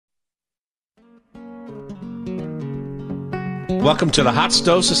Welcome to the Hot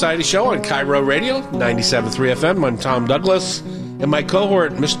Stove Society Show on Cairo Radio, 97.3 FM. I'm Tom Douglas, and my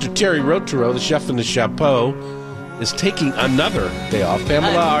cohort, Mr. Terry Rotaro, the chef in the chapeau, is taking another day off.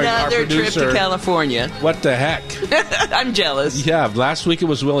 Pamela, our producer. Trip to California. What the heck? I'm jealous. Yeah, last week it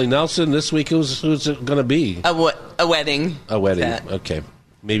was Willie Nelson. This week who's it going to be? A wedding. A wedding. Okay.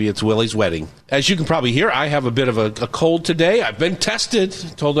 Maybe it's Willie's wedding. As you can probably hear, I have a bit of a cold today. I've been tested.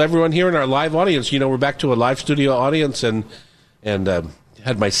 Told everyone here in our live audience, we're back to a live studio audience, and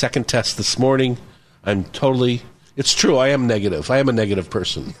had my second test this morning. I'm totally... It's true, I am negative. I am a negative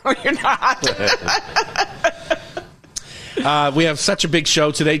person. No, you're not. We have such a big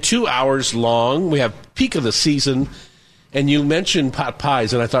show today, 2 hours long. We have peak of the season. And you mentioned pot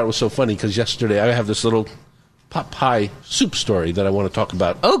pies, and I thought it was so funny because yesterday I have this little pot pie soup story that I want to talk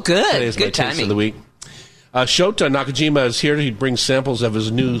about. Oh, good. Today is good my taste of the week. Shota Nakajima is here. He brings samples of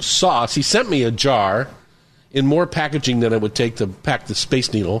his new sauce. He sent me a jar in more packaging than it would take to pack the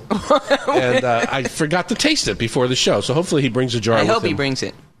Space Needle. And I forgot to taste it before the show, so hopefully he brings a jar with him. I hope he brings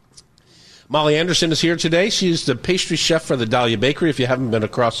it. Molly Anderson is here today. She's the pastry chef for the Dahlia Bakery. If you haven't been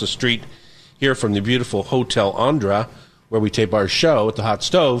across the street here from the beautiful Hotel Andra, where we tape our show at the Hot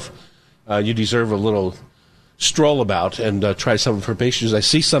Stove, you deserve a little stroll about and try some of her pastries. I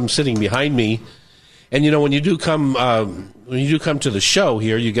see some sitting behind me. And, when you do come to the show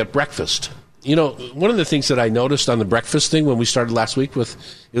here, you get breakfast. One of the things that I noticed on the breakfast thing when we started last week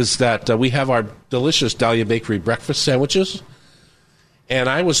is that we have our delicious Dahlia Bakery breakfast sandwiches. And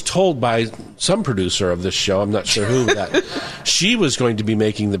I was told by some producer of this show, I'm not sure who, that she was going to be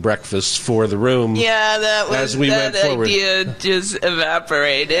making the breakfast for the room. Yeah, that idea just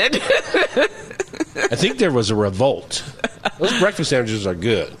evaporated. I think there was a revolt. Those breakfast sandwiches are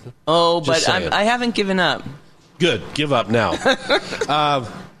good. Oh, but I haven't given up. Good. Give up now.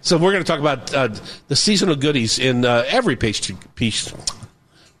 So we're going to talk about the seasonal goodies in every pastry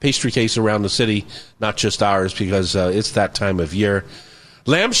case around the city, not just ours, because it's that time of year.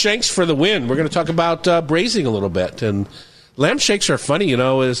 Lamb shanks for the win. We're going to talk about braising a little bit. And lamb shanks are funny.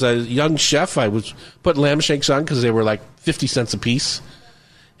 As a young chef, I was putting lamb shanks on because they were like 50 cents a piece.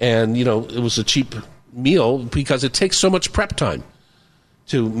 And, it was a cheap meal because it takes so much prep time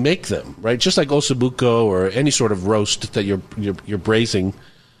to make them, right? Just like ossobuco or any sort of roast that you're braising.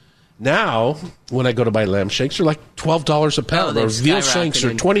 Now, when I go to buy lamb shanks, they're like $12 a pound, or veal shanks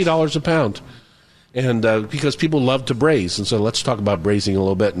are $20 a pound, and because people love to braise. And so let's talk about braising a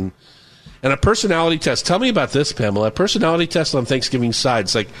little bit. And a personality test. Tell me about this, Pamela. A personality test on Thanksgiving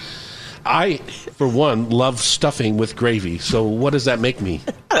sides. Like, I, for one, love stuffing with gravy. So what does that make me?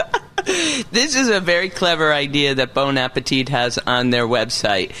 This is a very clever idea that Bon Appetit has on their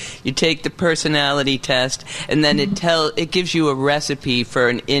website. You take the personality test, and then it gives you a recipe for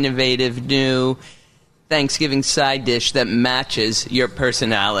an innovative new Thanksgiving side dish that matches your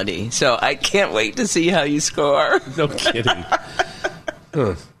personality. So I can't wait to see how you score. No kidding.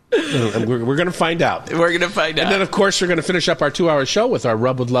 Huh. We're going to find out. We're going to find out. And then, of course, we're going to finish up our 2-hour show with our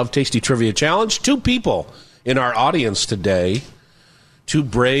Rub with Love Tasty Trivia Challenge. 2 people in our audience today, 2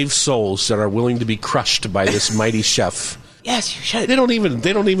 brave souls that are willing to be crushed by this mighty chef. Yes, you should. They don't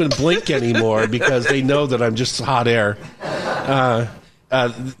even blink anymore because they know that I'm just hot air.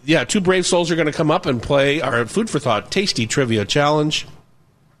 2 brave souls are going to come up and play our Food for Thought Tasty Trivia Challenge.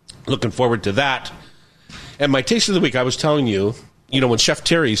 Looking forward to that. And my taste of the week, I was telling you, when Chef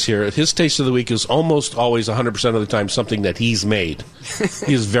Terry's here, his taste of the week is almost always 100% of the time something that he's made.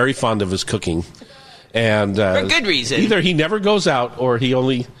 He is very fond of his cooking. And for good reason. Either he never goes out or he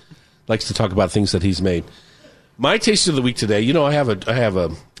only likes to talk about things that he's made. My taste of the week today, I have a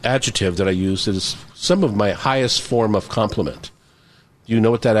adjective that I use that is some of my highest form of compliment. Do you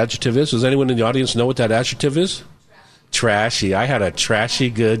know what that adjective is? Does anyone in the audience know what that adjective is? Trashy. I had a trashy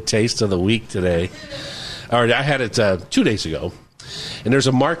good taste of the week today. Or I had it 2 days ago. And there's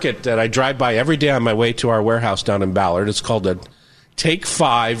a market that I drive by every day on my way to our warehouse down in Ballard. It's called the Take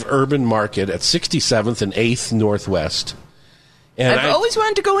 5 Urban Market at 67th and 8th Northwest. And I've always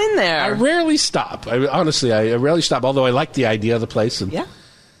wanted to go in there. I rarely stop. I rarely stop, although I like the idea of the place. And yeah.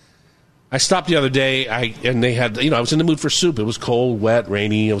 I stopped the other day, and they had, I was in the mood for soup. It was cold, wet,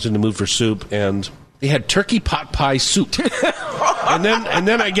 rainy. I was in the mood for soup, and they had turkey pot pie soup. and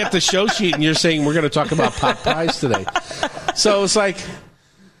then I get the show sheet, and you're saying we're going to talk about pot pies today. So it's like...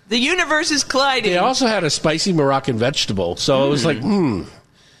 The universe is colliding. They also had a spicy Moroccan vegetable. So it was like,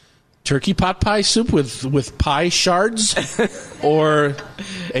 turkey pot pie soup with pie shards or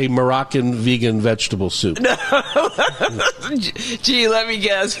a Moroccan vegan vegetable soup? No. Gee, let me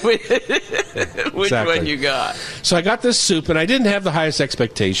guess which one you got. So I got this soup, and I didn't have the highest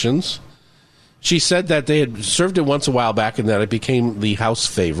expectations. She said that they had served it once a while back and that it became the house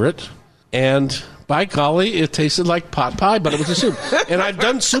favorite. And by golly, it tasted like pot pie, but it was a soup. And I've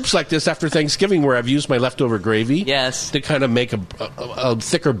done soups like this after Thanksgiving where I've used my leftover gravy to kind of make a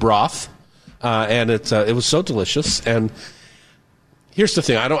thicker broth. And it was so delicious. And here's the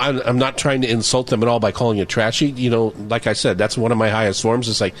thing. I'm not trying to insult them at all by calling it trashy. You know, like I said, that's one of my highest forms.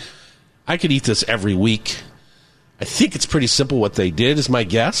 It's like, I could eat this every week. I think it's pretty simple what they did, is my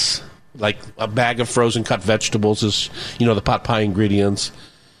guess. Like a bag of frozen cut vegetables is, the pot pie ingredients.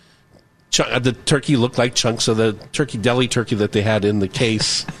 The turkey looked like chunks of the deli turkey that they had in the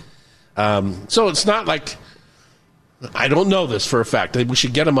case. So it's not like, I don't know this for a fact. We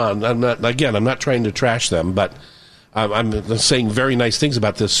should get them on. I'm not trying to trash them, but I'm saying very nice things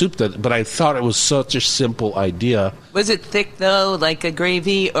about this soup. But I thought it was such a simple idea. Was it thick though, like a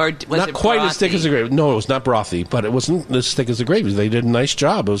gravy, or was not it quite brothy? As thick as a gravy? No, it was not brothy, but it wasn't as thick as the gravy. They did a nice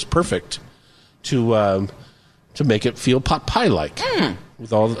job. It was perfect to make it feel pot pie like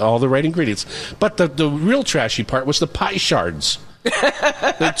with all the right ingredients. But the real trashy part was the pie shards.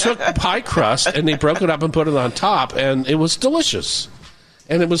 They took pie crust and they broke it up and put it on top, and it was delicious.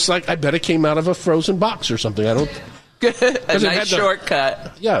 And it was like, I bet it came out of a frozen box or something. I don't. A nice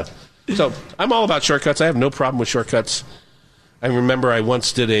shortcut. Yeah. So I'm all about shortcuts. I have no problem with shortcuts. I remember I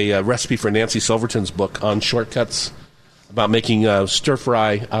once did a recipe for Nancy Silverton's book on shortcuts about making stir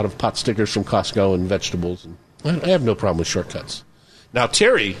fry out of pot stickers from Costco and vegetables. And I have no problem with shortcuts. Now,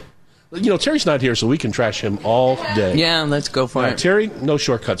 Terry, Terry's not here, so we can trash him all day. Yeah, let's go for it. Terry, no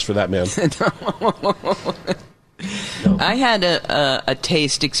shortcuts for that man. No. I had a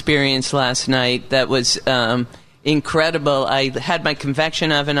taste experience last night that was incredible. I had my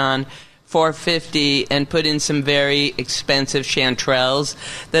convection oven on 450 and put in some very expensive chanterelles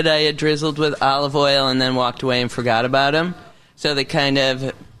that I had drizzled with olive oil and then walked away and forgot about them. So they kind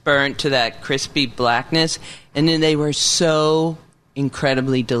of burnt to that crispy blackness, and then they were so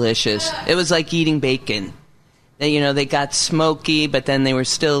incredibly delicious. It was like eating bacon. They got smoky, but then they were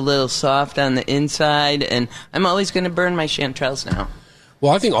still a little soft on the inside, and I'm always going to burn my chanterelles now.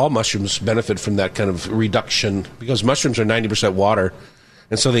 Well, I think all mushrooms benefit from that kind of reduction because mushrooms are 90% water,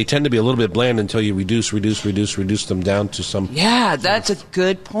 and so they tend to be a little bit bland until you reduce them down to some... Yeah, that's a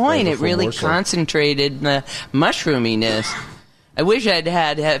good point. It really concentrated the mushroominess. I wish I'd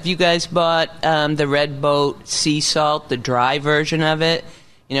had... Have you guys bought the Red Boat sea salt, the dry version of it?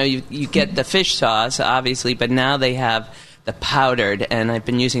 You get the fish sauce, obviously, but now they have the powdered, and I've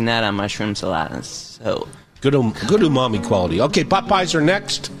been using that on mushrooms a lot. So... Good umami quality. Okay, pot pies are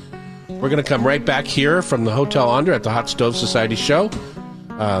next. We're going to come right back here from the Hotel Andra at the Hot Stove Society show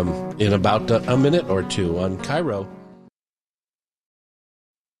in about a minute or two on KIRO.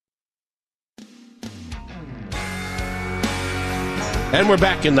 And we're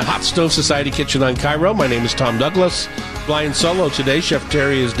back in the Hot Stove Society kitchen on KIRO. My name is Tom Douglas. Flying solo today. Chef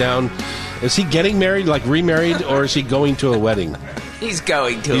Terry is down. Is he getting married, like remarried, or is he going to a wedding? He's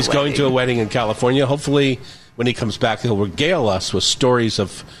going to a wedding in California. Hopefully, when he comes back, he'll regale us with stories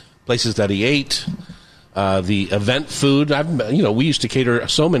of places that he ate, the event food. We used to cater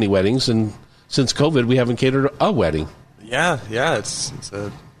so many weddings, and since COVID, we haven't catered a wedding. Yeah, it's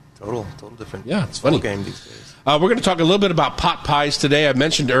a total different. Yeah, it's funny game these days. We're going to talk a little bit about pot pies today. I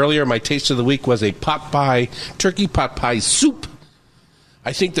mentioned earlier my taste of the week was a turkey pot pie soup.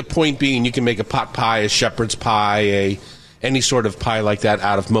 I think the point being you can make a pot pie, a shepherd's pie, any sort of pie like that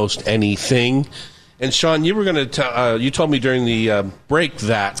out of most anything. And Sean, you were going to you told me during the break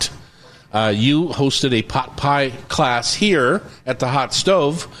that you hosted a pot pie class here at the Hot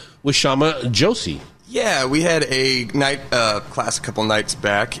Stove with Shama Josie. Yeah, we had a night class a couple nights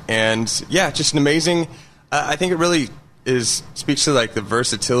back, and yeah, just an amazing. I think it really speaks to like the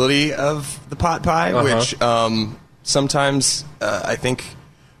versatility of the pot pie, which sometimes I think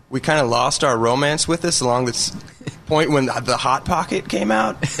we kind of lost our romance with this along this point when the Hot Pocket came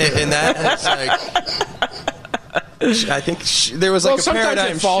out, and that's like, I think there was like a paradigm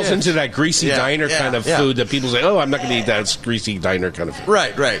sometimes it falls shift. Into that greasy diner kind of food that people say, oh, I'm not going to eat that. It's greasy diner kind of food.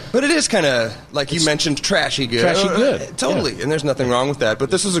 Right. But it is kind of, like you mentioned, trashy good. Trashy good. Totally. Yeah. And there's nothing wrong with that.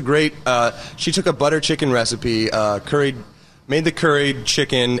 But this was a great, she took a butter chicken recipe, made the curried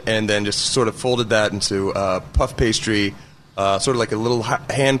chicken, and then just sort of folded that into puff pastry, sort of like a little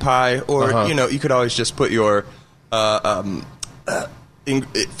hand pie. Or, you could always just put your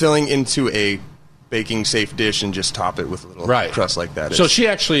filling into a baking safe dish and just top it with a little crust like that. So she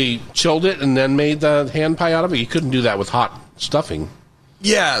actually chilled it and then made the hand pie out of it? You couldn't do that with hot stuffing.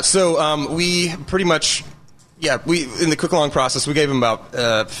 Yeah, so we pretty much, we in the cook-along process, we gave them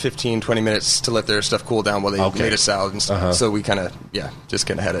about 15, 20 minutes to let their stuff cool down while they made a salad and stuff. So we kind of, just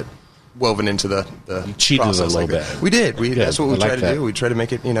kind of had it woven into the You cheated process a little like bit. that. We did. That's what we I like try to that. do. We try to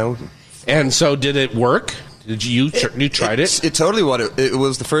make it, And so, did it work? Did you tried it? It totally it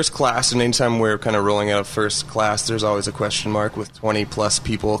was the first class, and anytime we're kind of rolling out first class, there's always a question mark with 20 plus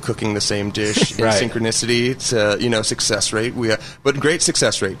people cooking the same dish in Right. synchronicity to success rate. But great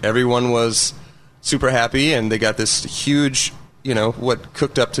success rate. Everyone was super happy, and they got this huge. What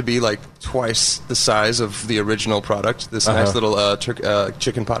cooked up to be like twice the size of the original product. This nice little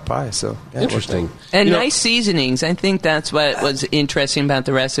chicken pot pie. So yeah, Interesting. And nice seasonings. I think that's what was interesting about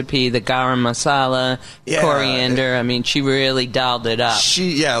the recipe. The garam masala, coriander. I mean, she really dialed it up.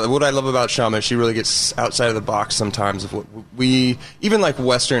 What I love about Shama is she really gets outside of the box sometimes of what we, even like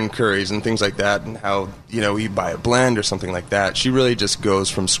Western curries and things like that, and how, you buy a blend or something like that. She really just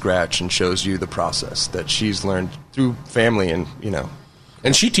goes from scratch and shows you the process that she's learned through family and,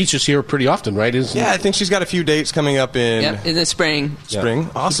 And she teaches here pretty often, right? I think she's got a few dates coming up in the spring. Spring.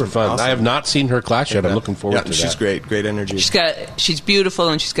 Awesome. Super fun. Awesome. I have not seen her class yet. I'm looking forward to that. She's great. Great energy. She's beautiful,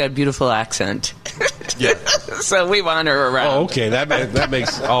 and she's got a beautiful accent. Yeah. So we want her around. Oh, okay. That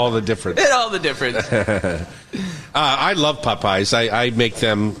makes all the difference. All the difference. I love pot pies. I make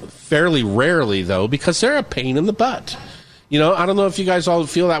them fairly rarely, though, because they're a pain in the butt. I don't know if you guys all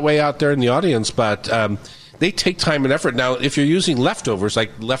feel that way out there in the audience, but they take time and effort. Now, if you're using leftovers, like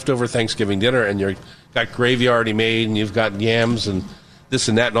leftover Thanksgiving dinner, and you've got gravy already made, and you've got yams and this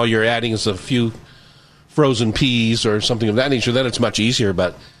and that, and all you're adding is a few frozen peas or something of that nature, then it's much easier.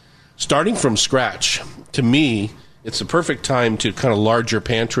 But starting from scratch, to me, it's the perfect time to kind of large your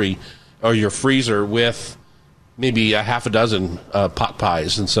pantry or your freezer with maybe a half a dozen pot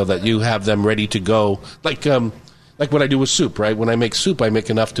pies, and so that you have them ready to go. Like what I do with soup, right? When I make soup, I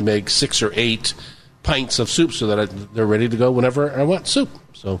make enough to make 6 or 8 pints of soup so that they're ready to go whenever I want soup.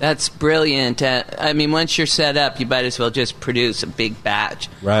 So that's brilliant. I mean, once you're set up, you might as well just produce a big batch.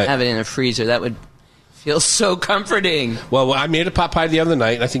 Right. Have it in a freezer. That would feel so comforting. Well, I made a pot pie the other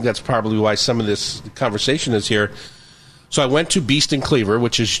night, and I think that's probably why some of this conversation is here. So I went to Beast and Cleaver,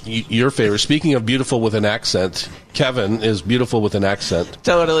 which is your favorite. Speaking of beautiful with an accent, Kevin is beautiful with an accent.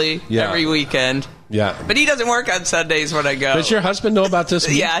 Totally. Yeah. Every weekend. Yeah. But he doesn't work on Sundays when I go. Does your husband know about this?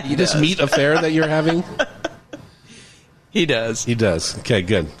 Yeah, he this does. meat affair that you're having? He does. He does. Okay,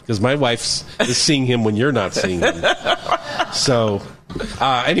 good. Because my wife is seeing him when you're not seeing him. So,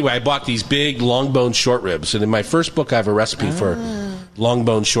 anyway, I bought these big long bone short ribs, and in my first book, I have a recipe for long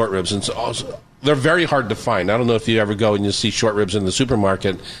bone short ribs, and so they're very hard to find. I don't know if you ever go and you see short ribs in the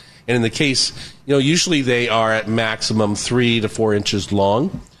supermarket, and in the case, usually they are at maximum 3 to 4 inches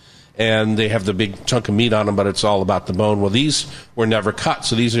long, and they have the big chunk of meat on them, but it's all about the bone. Well, these were never cut,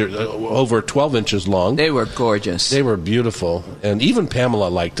 so these are over 12 inches long. They were gorgeous. They were beautiful, and even Pamela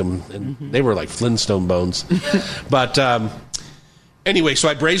liked them, and they were like Flintstone bones. But anyway, so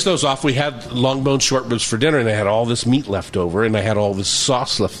I braised those off. We had long bone short ribs for dinner, and I had all this meat left over, and I had all this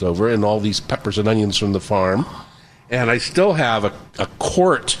sauce left over, and all these peppers and onions from the farm. And I still have a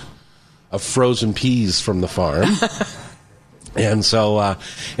quart of frozen peas from the farm. And so, and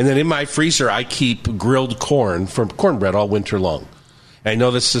then in my freezer, I keep grilled corn from cornbread all winter long. And I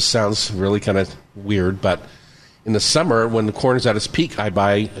know this just sounds really kind of weird, but in the summer, when the corn is at its peak, I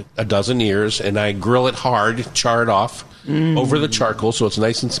buy a dozen ears, and I grill it hard, char it off over the charcoal so it's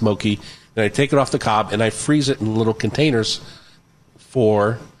nice and smoky. Then I take it off the cob, and I freeze it in little containers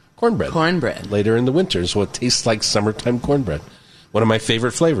for cornbread. Later in the winter, so it tastes like summertime cornbread. One of my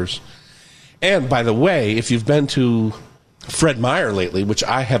favorite flavors. And by the way, if you've been to Fred Meyer lately, which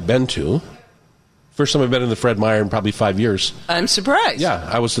I have been to, first time I've been in the Fred Meyer in probably 5 years. I'm surprised. Yeah,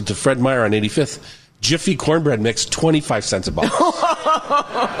 I was at the Fred Meyer on 85th. Jiffy cornbread mix, 25 cents a box.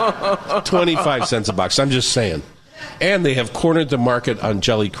 25 cents a box. I'm just saying. And they have cornered the market on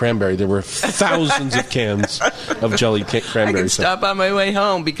jelly cranberry. There were thousands of cans of jelly cranberry. I can stop on my way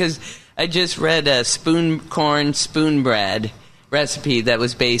home because I just read a corn spoon bread recipe that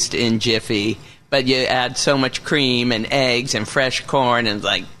was based in Jiffy, but you add so much cream and eggs and fresh corn, and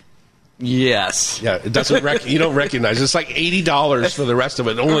like, yes. Yeah, it doesn't. You don't recognize. It's like $80 for the rest of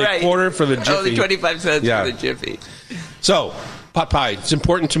it. Only a quarter for the Jiffy. Only 25 cents for the Jiffy. So, pot pie. It's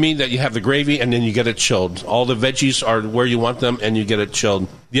important to me that you have the gravy and then you get it chilled. All the veggies are where you want them, and you get it chilled.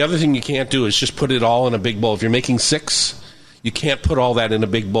 The other thing you can't do is just put it all in a big bowl. If you're making 6, you can't put all that in a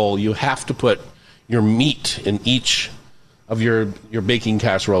big bowl. You have to put your meat in each of your baking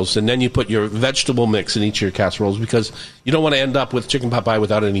casseroles, and then you put your vegetable mix in each of your casseroles, because you don't want to end up with chicken pot pie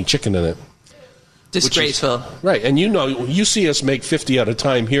without any chicken in it. Disgraceful. Right, and you see us make 50 at a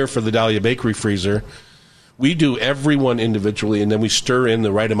time here for the Dahlia Bakery freezer. We do every one individually, and then we stir in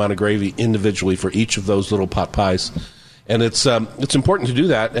the right amount of gravy individually for each of those little pot pies. And it's important to do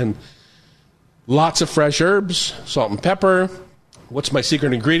that. And Lots of fresh herbs, salt and pepper. What's my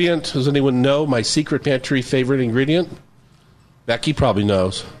secret ingredient? Does anyone know my secret pantry favorite ingredient? Becky probably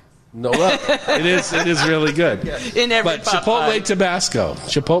knows. No, it is really good. In every but Chipotle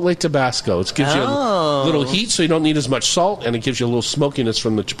Tabasco. It gives you a little heat, so you don't need as much salt, and it gives you a little smokiness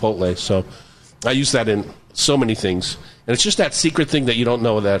from the Chipotle. So I use that in so many things, and it's just that secret thing that you don't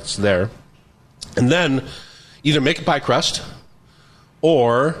know that's there. And then either make a pie crust,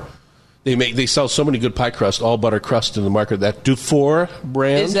 or they sell so many good pie crust, all butter crust in the market. That Dufour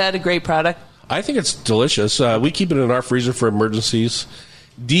brand. Is that a great product? I think it's delicious. We keep it in our freezer for emergencies.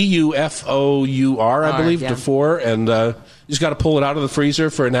 Dufour, I believe, Dufour, and you just got to pull it out of the freezer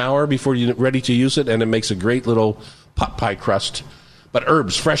for an hour before you're ready to use it, and it makes a great little pot pie crust. But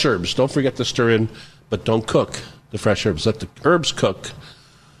herbs, fresh herbs, don't forget to stir in, but don't cook the fresh herbs. Let the herbs cook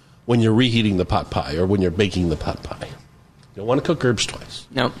when you're reheating the pot pie or when you're baking the pot pie. You don't want to cook herbs twice.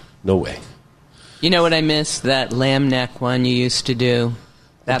 Nope. No way. You know what I miss? That lamb neck one you used to do.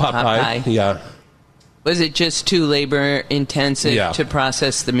 That pot pie. Yeah. Was it just too labor intensive to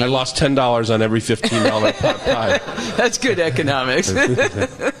process the meat? I lost $10 on every $15 pot pie. That's good economics.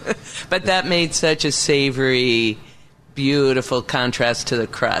 But that made such a savory, beautiful contrast to the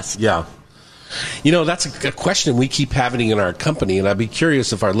crust. Yeah. You know, that's a question we keep having in our company, and I'd be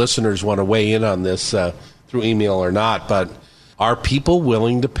curious if our listeners want to weigh in on this through email or not, but are people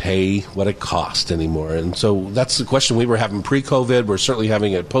willing to pay what it costs anymore? And so that's the question we were having pre-COVID. We're certainly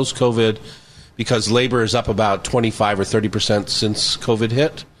having it post-COVID, because labor is up about 25 or 30% since COVID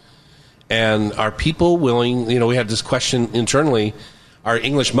hit. And are people willing, we had this question internally, our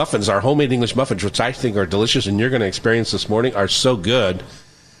English muffins, our homemade English muffins, which I think are delicious and you're going to experience this morning, are so good.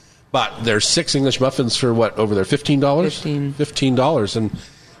 But there's 6 English muffins for what, over there, $15? $15. And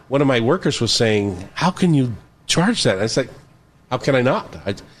one of my workers was saying, how can you charge that? And I said, how can I not?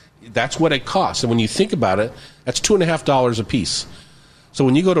 That's what it costs. And when you think about it, that's $2.50 a piece. So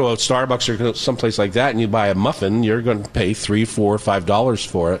when you go to a Starbucks or someplace like that and you buy a muffin, you're going to pay $3, $4, $5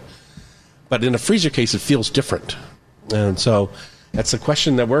 for it. But in a freezer case, it feels different. And so that's the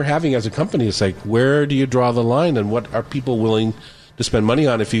question that we're having as a company. It's like, where do you draw the line, and what are people willing to spend money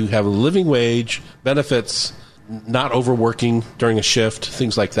on if you have a living wage, benefits, not overworking during a shift,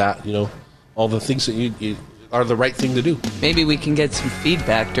 things like that, all the things that you are the right thing to do. Maybe we can get some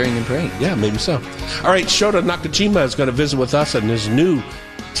feedback during the break. Yeah, maybe so. All right, Shota Nakajima is going to visit with us and his new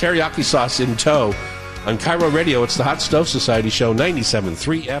teriyaki sauce in tow on Cairo Radio. It's the Hot Stove Society Show,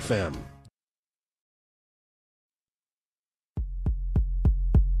 97.3 FM.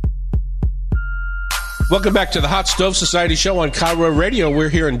 Welcome back to the Hot Stove Society Show on Cairo Radio. We're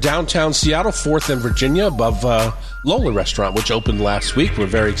here in downtown Seattle, 4th and Virginia, above Lola Restaurant, which opened last week. We're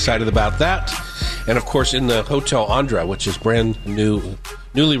very excited about that. And, of course, in the Hotel Andra, which is brand new,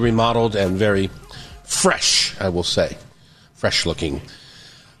 newly remodeled and very fresh, I will say. Fresh looking.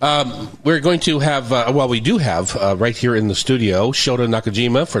 We're going to have, we do have right here in the studio, Shota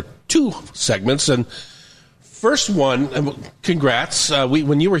Nakajima for 2 segments. And first one, congrats.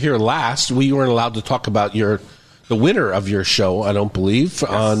 When you were here last, we weren't allowed to talk about the winner of your show, I don't believe,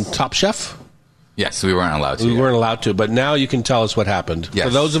 on Top Chef. Yes, we weren't allowed to. We weren't allowed to, but now you can tell us what happened. Yes.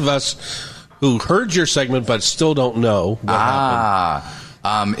 For those of us who heard your segment but still don't know what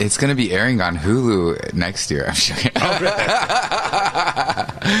happened. It's going to be airing on Hulu next year. I'm sure.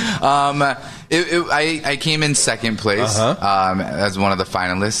 I came in second place as one of the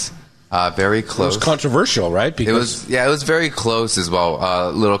finalists. Very close. It was controversial, right? Because it was very close as well.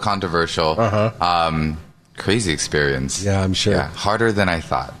 A little controversial. Crazy experience. Yeah, I'm sure. Yeah, harder than I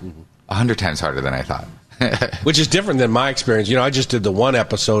thought. 100 times harder than I thought. Which is different than my experience. I just did the 1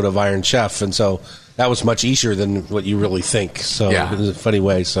 episode of Iron Chef, and so that was much easier than what you really think. So in a funny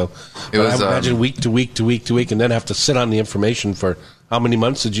way. So I imagine week to week to week to week, and then have to sit on the information for how many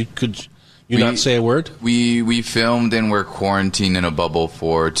months could you not say a word? We filmed and we're quarantined in a bubble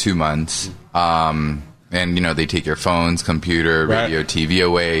for 2 months. And, they take your phones, computer, radio, TV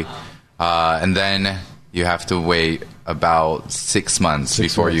away. And then you have to wait about 6 months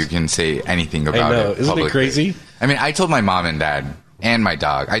before you can say anything about it. Isn't it crazy? I mean, I told my mom and dad and my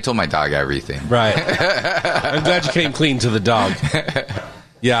dog. I told my dog everything. Right. I'm glad you came clean to the dog.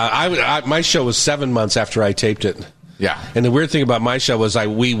 Yeah, my show was 7 months after I taped it. Yeah. And the weird thing about my show was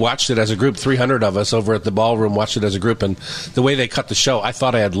we watched it as a group, 300 of us over at the ballroom watched it as a group, and the way they cut the show, I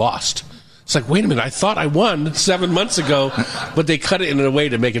thought I had lost. It's like, wait a minute, I thought I won 7 months ago, but they cut it in a way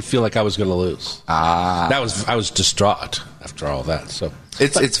to make it feel like I was going to lose. I was distraught after all that. So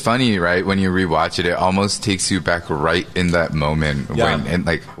it's funny, right? When you rewatch it, it almost takes you back right in that moment. Yeah. And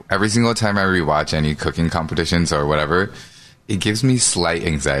like every single time I rewatch any cooking competitions or whatever, It gives me slight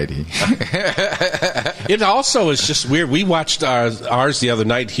anxiety. It also is just weird. We watched ours the other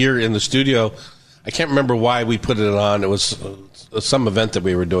night here in the studio. I can't remember why we put it on. It was some event that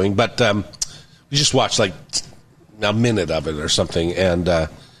we were doing, but we just watched like a minute of it or something, and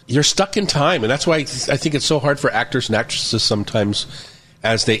you're stuck in time. And that's why I think it's so hard for actors and actresses sometimes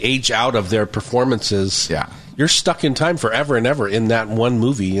as they age out of their performances. Yeah. You're stuck in time forever and ever in that one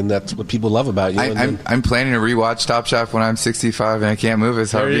movie, and that's what people love about you. I'm planning to rewatch Top Chef when I'm 65 and I can't move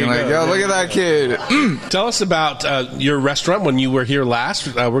as hard. Being like, yo, look at that kid. Tell us about your restaurant when you were here last.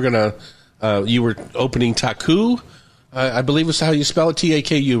 You were opening Taku, I believe is how you spell it,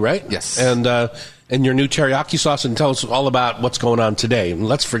 Taku, right? Yes. And your new teriyaki sauce, and tell us all about what's going on today. And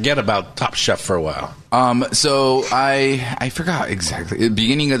let's forget about Top Chef for a while. So I forgot exactly. At the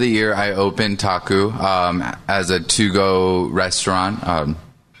beginning of the year, I opened Taku as a to-go restaurant,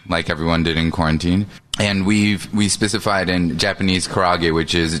 like everyone did in quarantine. And we specified in Japanese karaage,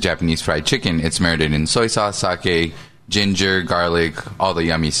 which is Japanese fried chicken. It's marinated in soy sauce, sake, ginger, garlic, all the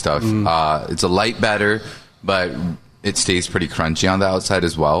yummy stuff. It's a light batter, but it stays pretty crunchy on the outside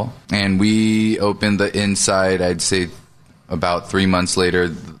as well. And we opened the inside, I'd say, about 3 months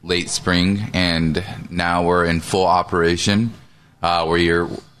later, late spring, and now we're in full operation. We're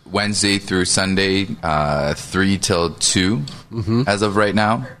Wednesday through Sunday, 3 till 2 as of right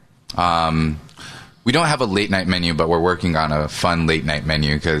now. We don't have a late night menu, but we're working on a fun late night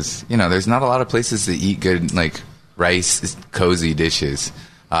menu because, there's not a lot of places to eat good, like, rice, cozy dishes,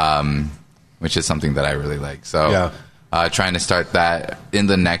 which is something that I really like. So trying to start that in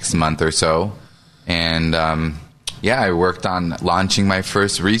the next month or so. And I worked on launching my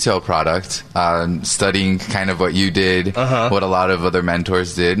first retail product, studying kind of what you did, what a lot of other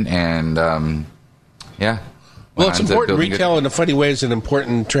mentors did. And well, it's important. Retail in a funny way is an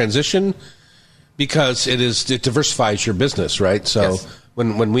important transition because it diversifies your business, right? So yes.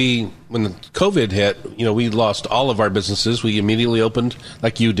 When the COVID hit, we lost all of our businesses. We immediately opened,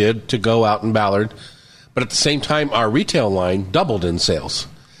 like you did, to go out in Ballard. But at the same time, our retail line doubled in sales.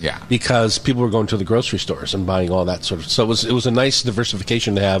 Yeah. Because people were going to the grocery stores and buying all that sort of. So it was a nice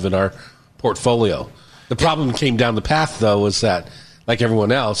diversification to have in our portfolio. The problem came down the path, though, was that, like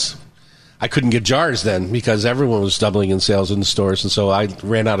everyone else, I couldn't get jars then because everyone was doubling in sales in the stores, and so I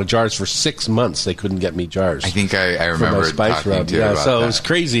ran out of jars for 6 months. They couldn't get me jars. I think I remember spice talking rub. to you about so that. It was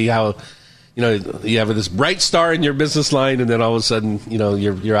crazy how you have this bright star in your business line, and then all of a sudden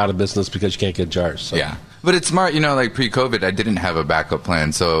you're out of business because you can't get jars. So. Yeah, but it's smart. Like pre-COVID, I didn't have a backup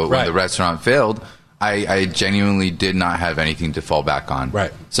plan, so when the restaurant failed, I genuinely did not have anything to fall back on.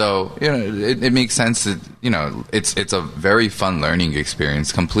 Right. So it makes sense that it's a very fun learning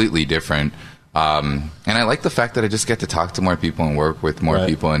experience, completely different. And I like the fact that I just get to talk to more people and work with more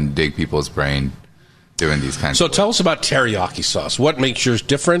people and dig people's brain doing these kinds. So of tell us about teriyaki sauce. What makes yours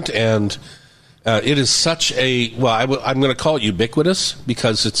different? And it is such a I'm going to call it ubiquitous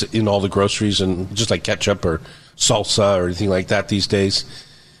because it's in all the groceries and just like ketchup or salsa or anything like that these days.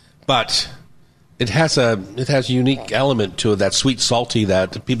 But it has a unique element to it, that sweet salty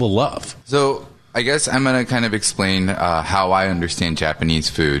that people love. So I guess I'm going to kind of explain how I understand Japanese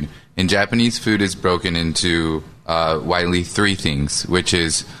food. And Japanese food is broken into widely 3 things, which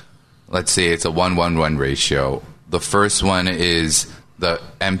is, let's say it's a 1-1-1 ratio. The first one is the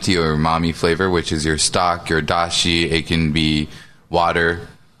empty or umami flavor, which is your stock, your dashi, it can be water.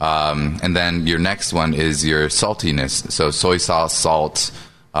 And then your next one is your saltiness. So soy sauce, salt,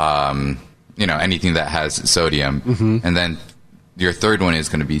 anything that has sodium. Mm-hmm. And then your third one is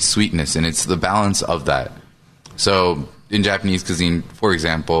going to be sweetness, and it's the balance of that. So in Japanese cuisine, for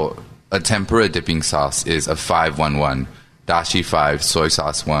example, a tempura dipping sauce is a 5-1-1, dashi 5, soy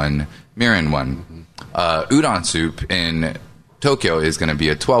sauce 1, mirin 1. Udon soup in Tokyo is going to be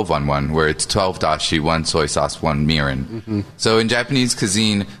a 12-1-1, where it's 12 dashi, 1 soy sauce, 1 mirin. Mm-hmm. So in Japanese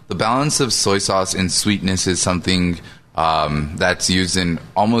cuisine, the balance of soy sauce and sweetness is something that's used in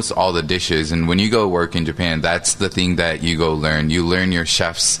almost all the dishes. And when you go work in Japan, that's the thing that you go learn. You learn your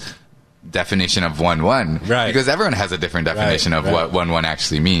chef's definition of 1-1. Right. Because everyone has a different definition of what 1-1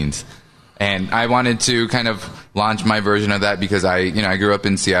 actually means. And I wanted to kind of launch my version of that because I grew up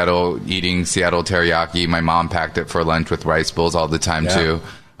in Seattle eating Seattle teriyaki. My mom packed it for lunch with rice bowls all the time too.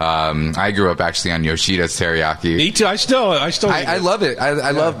 I grew up actually on Yoshida's teriyaki. Me too. I still. I love it.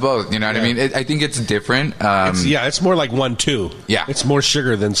 I love both. You know what I mean? I think it's different. It's more like 1-2. Yeah. It's more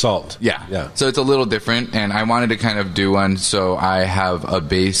sugar than salt. Yeah. So it's a little different, and I wanted to kind of do one so I have a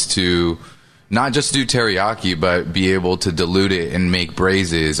base to not just do teriyaki, but be able to dilute it and make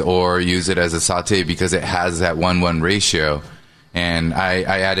braises or use it as a sauté because it has that 1-1 ratio. And I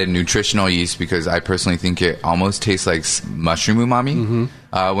added nutritional yeast because I personally think it almost tastes like mushroom umami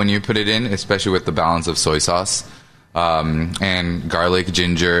when you put it in, especially with the balance of soy sauce and garlic,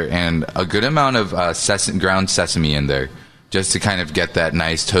 ginger, and a good amount of ground sesame in there, just to kind of get that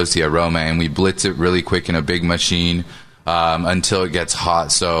nice toasty aroma. And we blitz it really quick in a big machine until it gets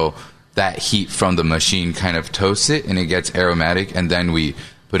hot. So that heat from the machine kind of toasts it and it gets aromatic. And then we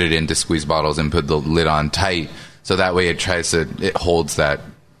put it into squeeze bottles and put the lid on tight. So that way it holds that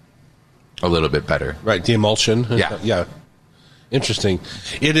a little bit better. Right, the emulsion. Yeah. Yeah. Interesting.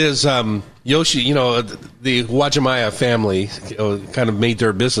 It is, Yoshi, the Uwajimaya family kind of made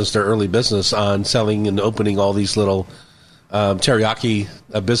their early business on selling and opening all these little teriyaki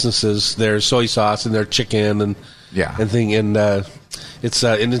businesses, their soy sauce and their chicken and thing. And it's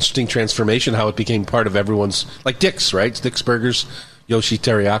an interesting transformation how it became part of everyone's, like Dick's, right? Dick's Burgers. Yoshi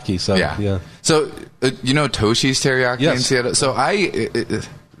teriyaki. So yeah. So Toshi's teriyaki in Seattle. So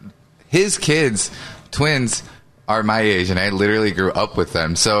his kids, twins, are my age, and I literally grew up with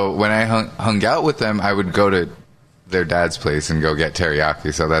them. So when I hung out with them, I would go to their dad's place and go get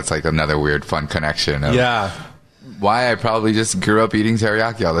teriyaki. So that's like another weird, fun connection. Why I probably just grew up eating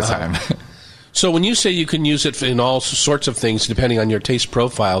teriyaki all the time. So when you say you can use it in all sorts of things depending on your taste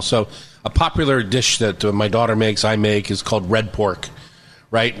profile, so a popular dish that my daughter makes, I make, is called red pork,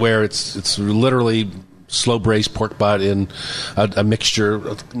 right? Where it's literally slow braised pork butt in a mixture,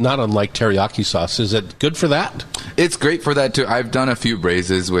 not unlike teriyaki sauce. Is it good for that? It's great for that too. I've done a few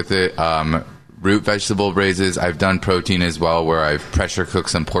braises with it, root vegetable braises. I've done protein as well, where I've pressure cooked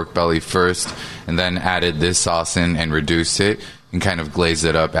some pork belly first and then added this sauce in and reduced it and kind of glazed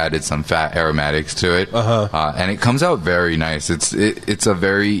it up, added some fat aromatics to it. And it comes out very nice. It's a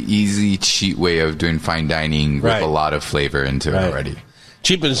very easy, cheap way of doing fine dining with a lot of flavor into it already.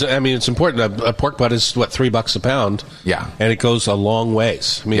 Cheap is, it's important. A pork butt is, $3 a pound? Yeah. And it goes a long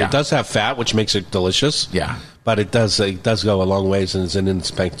ways. It does have fat, which makes it delicious. Yeah. But it does go a long ways, and it's an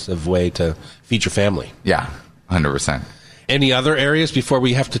inexpensive way to feed your family. Yeah, 100%. Any other areas before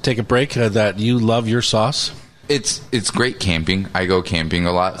we have to take a break that you love your sauce? It's great camping. I go camping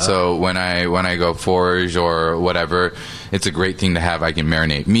a lot, so when I go forage or whatever, it's a great thing to have. I can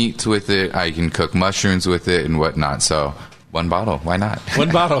marinate meats with it. I can cook mushrooms with it and whatnot. So one bottle, why not?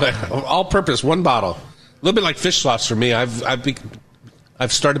 One bottle, all purpose. One bottle. A little bit like fish sauce for me.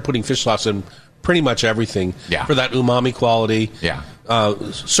 I've started putting fish sauce in pretty much everything for that umami quality. Yeah.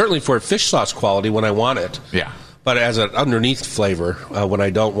 Certainly for fish sauce quality when I want it. Yeah. But as an underneath flavor, when I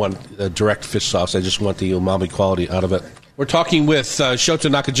don't want a direct fish sauce, I just want the umami quality out of it. We're talking with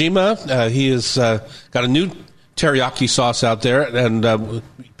Shota Nakajima. He has got a new teriyaki sauce out there, and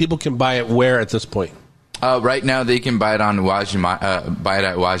people can buy it where at this point? Right now, they can buy it at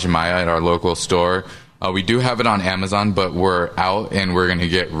Uwajimaya at our local store. We do have it on Amazon, but we're out, and we're going to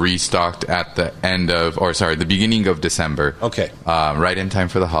get restocked at the beginning of December. Okay. Right in time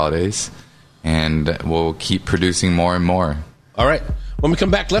for the holidays. And we'll keep producing more and more. All right. When we come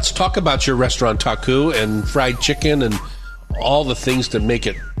back, let's talk about your restaurant, Taku, and fried chicken and all the things that make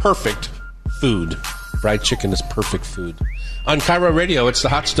it perfect food. Fried chicken is perfect food. On Cairo Radio, it's the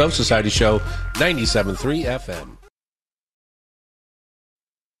Hot Stove Society Show, 97.3 FM.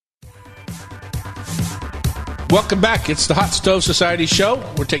 Welcome back. It's the Hot Stove Society Show.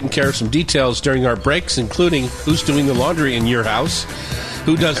 We're taking care of some details during our breaks, including who's doing the laundry in your house.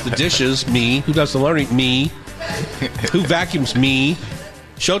 Who does the dishes? Me. Who does the laundry? Me. Who vacuums? Me.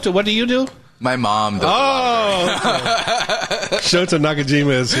 Shota, what do you do? My mom does. Shota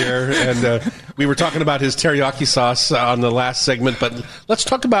Nakajima is here, and we were talking about his teriyaki sauce on the last segment, but let's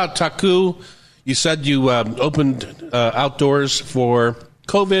talk about Taku. You said you opened outdoors for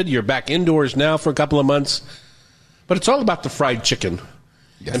COVID. You're back indoors now for a couple of months, but it's all about the fried chicken.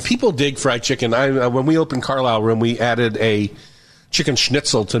 Yes. And people dig fried chicken. When we opened Carlisle Room, we added a chicken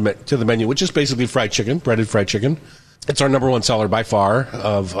schnitzel to the menu, which is basically fried chicken, breaded fried chicken. It's our number one seller by far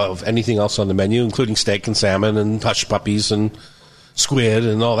of anything else on the menu, including steak and salmon and hush puppies and squid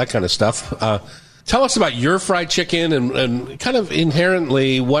and all that kind of stuff. Tell us about your fried chicken and kind of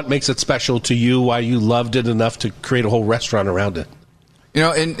inherently what makes it special to you, why you loved it enough to create a whole restaurant around it.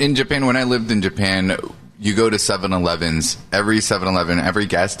 In Japan, when I lived in Japan, you go to 7-Elevens. Every 7-Eleven, every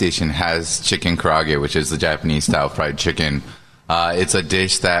gas station has chicken karaage, which is the Japanese-style fried chicken. It's a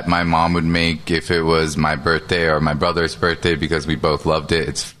dish that my mom would make if it was my birthday or my brother's birthday because we both loved it.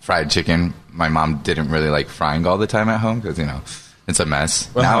 It's fried chicken. My mom didn't really like frying all the time at home because, it's a mess.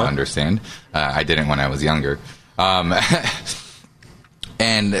 Uh-huh. Now I understand. I didn't when I was younger. And,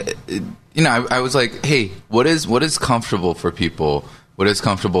 I was like, hey, what is comfortable for people? What is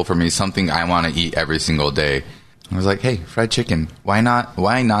comfortable for me? Something I want to eat every single day. I was like, hey, fried chicken. Why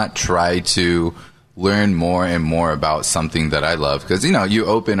not try to learn more and more about something that I love? Because, you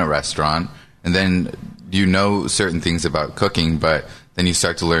open a restaurant and then you know certain things about cooking, but then you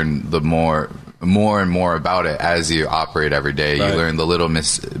start to learn the more and more about it as you operate every day. Right. You learn the little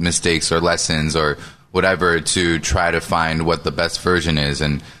mistakes or lessons or whatever to try to find what the best version is.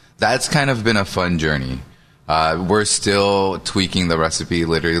 And that's kind of been a fun journey. We're still tweaking the recipe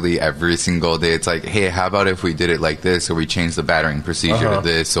literally every single day. It's like, hey, how about if we did it like this, or we change the battering procedure to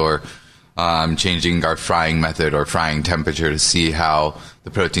this, or changing our frying method or frying temperature to see how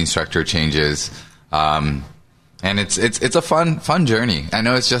the protein structure changes. And it's a fun journey. I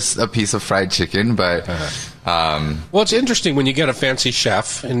know it's just a piece of fried chicken, but well, it's interesting when you get a fancy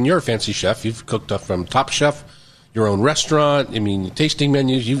chef, and you're a fancy chef. You've cooked up from Top Chef, your own restaurant. I mean, tasting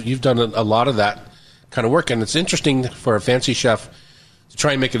menus. You've done a lot of that kind of work, and it's interesting for a fancy chef to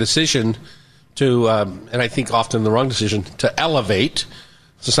try and make a decision to, and I think often the wrong decision, to elevate.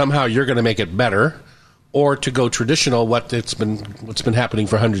 So somehow you're going to make it better, or to go traditional, what's been happening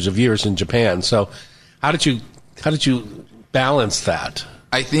for hundreds of years in Japan. So how did you balance that?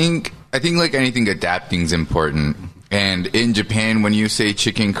 I think like anything, adapting is important. And in Japan, when you say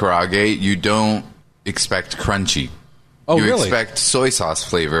chicken karaage, you don't expect crunchy. Oh, you really? expect soy sauce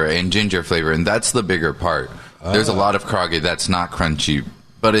flavor and ginger flavor, and that's the bigger part. There's a lot of karaage that's not crunchy.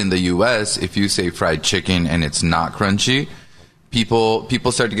 But in the U.S., if you say fried chicken and it's not crunchy,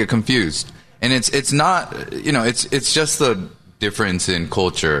 people start to get confused. And it's not, it's just the difference in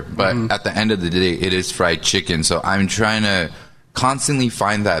culture. But at the end of the day, it is fried chicken. So I'm trying to constantly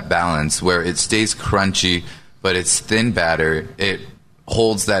find that balance where it stays crunchy, but it's thin batter. It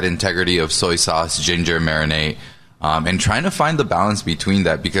holds that integrity of soy sauce, ginger, marinade. And trying to find the balance between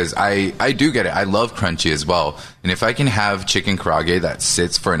that, because I do get it. I love crunchy as well. And if I can have chicken karaage that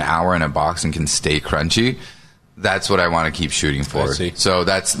sits for an hour in a box and can stay crunchy, that's what I want to keep shooting for. I see. So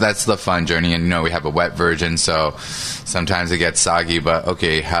that's the fun journey. And, we have a wet version, so sometimes it gets soggy. But,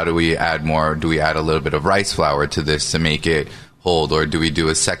 okay, how do we add more? Do we add a little bit of rice flour to this to make it hold? Or do we do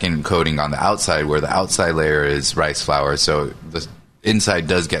a second coating on the outside where the outside layer is rice flour? So the inside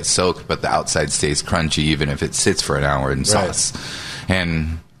does get soaked, but the outside stays crunchy even if it sits for an hour in sauce.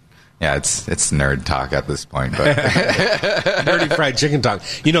 And yeah, it's nerd talk at this point, but nerdy fried chicken talk.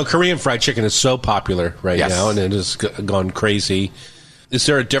 Korean fried chicken is so popular right now, and it has gone crazy. Is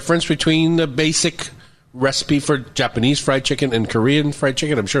there a difference between the basic recipe for Japanese fried chicken and Korean fried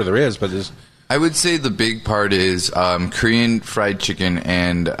chicken? I'm sure there is, but I would say the big part is Korean fried chicken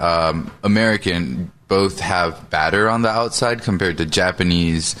and American both have batter on the outside, compared to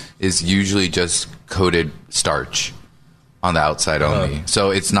Japanese is usually just coated starch on the outside only. So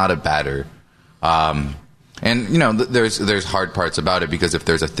it's not a batter. And, there's hard parts about it, because if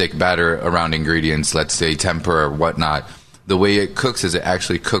there's a thick batter around ingredients, let's say tempura or whatnot, the way it cooks is it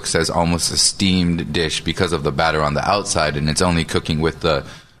actually cooks as almost a steamed dish because of the batter on the outside, and it's only cooking with the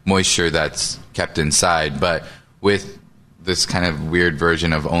moisture that's kept inside. But with this kind of weird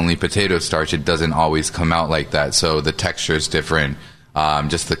version of only potato starch, it doesn't always come out like that. So the texture is different,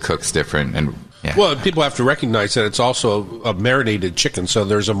 just the cook's different. And yeah. Well, people have to recognize that it's also a marinated chicken, so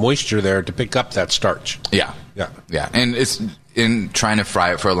there's a moisture there to pick up that starch. Yeah. And it's in trying to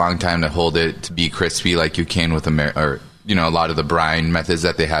fry it for a long time to hold it to be crispy like you can with a lot of the brine methods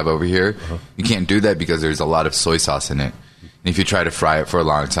that they have over here. You can't do that because there's a lot of soy sauce in it. And if you try to fry it for a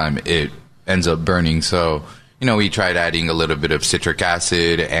long time, it ends up burning. So we tried adding a little bit of citric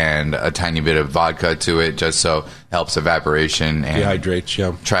acid and a tiny bit of vodka to it, just so it helps evaporation and dehydrates.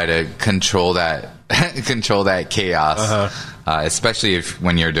 Yeah, try to control that chaos, especially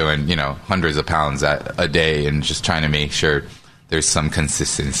when you're doing hundreds of pounds a day, and just trying to make sure there's some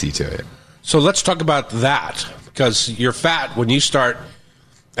consistency to it. So let's talk about that, because your fat, when you start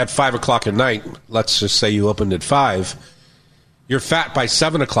at 5 o'clock at night, let's just say you opened at 5. Your fat by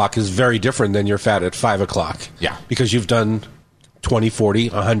 7 o'clock is very different than your fat at 5 o'clock. Yeah. Because you've done 20, 40,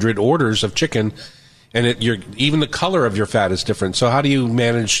 100 orders of chicken, and even the color of your fat is different. So how do you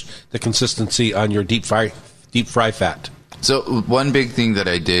manage the consistency on your deep fry fat? So one big thing that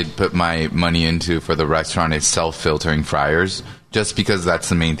I did put my money into for the restaurant is self-filtering fryers, just because that's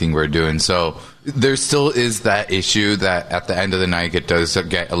the main thing we're doing. So there still is that issue that at the end of the night it does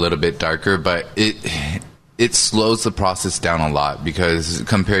get a little bit darker, but it slows the process down a lot, because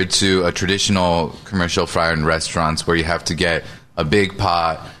compared to a traditional commercial fryer in restaurants where you have to get a big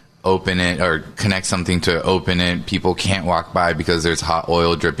pot, open it, or connect something to open it, people can't walk by because there's hot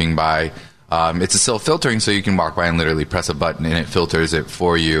oil dripping by. It's a self-filtering, so you can walk by and literally press a button and it filters it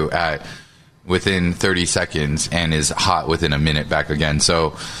for you within 30 seconds and is hot within a minute back again.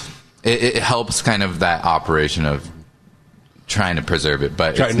 So it helps kind of that operation of trying to preserve it,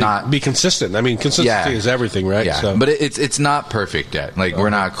 but it's not be consistent. I mean, consistency is everything, right? Yeah, so. But it's not perfect yet. Like we're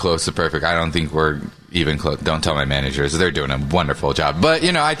not close to perfect. I don't think we're even close. Don't tell my managers; they're doing a wonderful job. But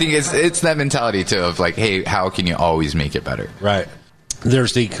I think it's that mentality too of like, hey, how can you always make it better? Right.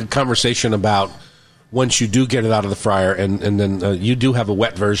 There's the conversation about once you do get it out of the fryer, and then you do have a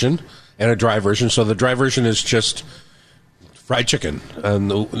wet version and a dry version. So the dry version is just fried chicken,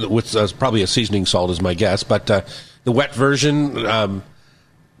 and with probably a seasoning salt is my guess, but. The wet version,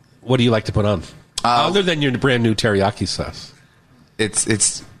 what do you like to put on? Other than your brand new teriyaki sauce. It's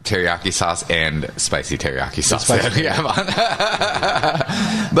teriyaki sauce and spicy teriyaki sauce. But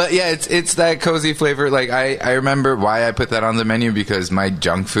yeah, it's that cozy flavor. Like I remember why I put that on the menu, because my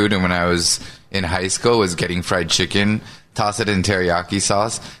junk food and when I was in high school was getting fried chicken, toss it in teriyaki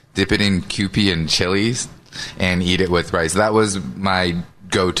sauce, dip it in Kewpie and chilies, and eat it with rice. That was my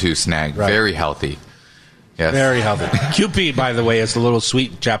go-to snack. Right. Very healthy. Yes. Very healthy. Kewpie, by the way, is a little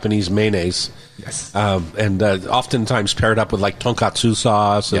sweet Japanese mayonnaise. Yes. And oftentimes paired up with like tonkatsu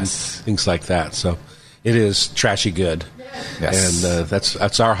sauce and things like that. So it is trashy good. Yes. And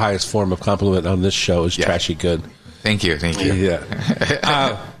that's our highest form of compliment on this show is trashy good. Thank you.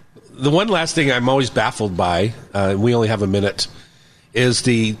 Yeah. The one last thing I'm always baffled by, we only have a minute, is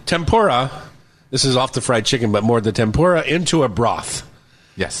the tempura. This is off the fried chicken, but more the tempura into a broth.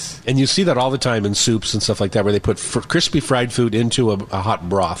 Yes. And you see that all the time in soups and stuff like that, where they put crispy fried food into a hot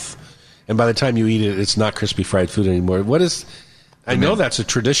broth. And by the time you eat it, it's not crispy fried food anymore. I know that's a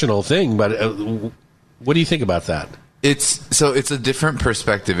traditional thing, but what do you think about that? It's a different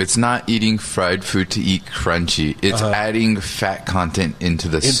perspective. It's not eating fried food to eat crunchy. It's adding fat content into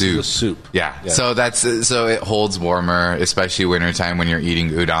the soup. Yeah. So so it holds warmer, especially wintertime when you're eating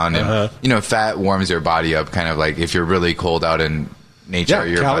udon. And, fat warms your body up, kind of like if you're really cold out in nature,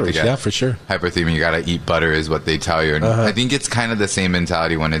 you're calories, about to get for sure. hyperthermia. You got to eat butter is what they tell you. And I think it's kind of the same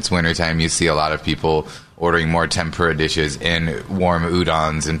mentality when it's wintertime. You see a lot of people ordering more tempura dishes and warm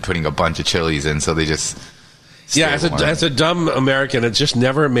udons and putting a bunch of chilies in, so they just as a dumb American, it just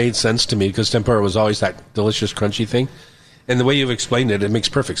never made sense to me, because tempura was always that delicious crunchy thing, and the way you've explained it makes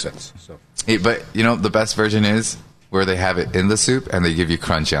perfect sense. So. But the best version is where they have it in the soup and they give you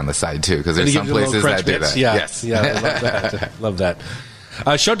crunchy on the side too, because there's some places that do that. Yes, I love that. Love that.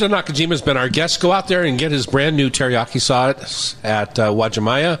 Shota Nakajima has been our guest. Go out there and get his brand new teriyaki sauce at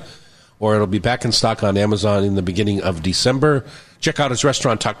Wajimaya, or it'll be back in stock on Amazon in the beginning of December. Check out his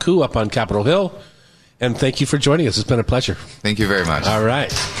restaurant Taku up on Capitol Hill. And thank you for joining us. It's been a pleasure. Thank you very much. All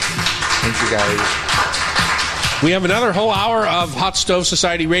right. Thank you, guys. We have another whole hour of Hot Stove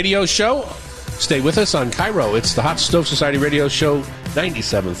Society radio show. Stay with us on Cairo. It's the Hot Stove Society radio show,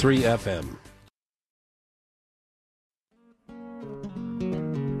 97.3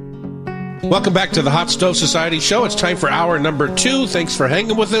 FM. Welcome back to the Hot Stove Society show. It's time for hour number 2. Thanks for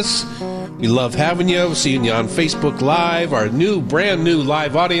hanging with us. We love having you, seeing you on Facebook Live, our brand new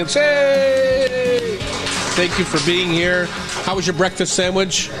live audience. Hey! Thank you for being here. How was your breakfast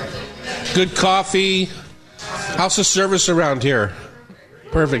sandwich? Good coffee? How's the service around here?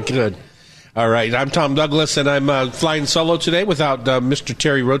 Perfect, good. All right, I'm Tom Douglas, and I'm flying solo today without Mr.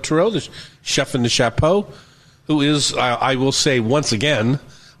 Terry Rotaro, the chef in the chapeau, who is, I will say once again,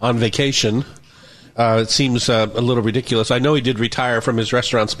 on vacation. It seems a little ridiculous. I know he did retire from his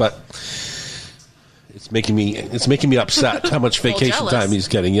restaurants, but it's making me upset how much vacation time he's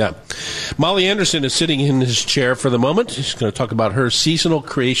getting. Yeah, Molly Anderson is sitting in his chair for the moment. She's going to talk about her seasonal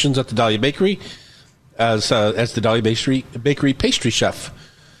creations at the Dahlia Bakery as the Dahlia Bakery pastry chef.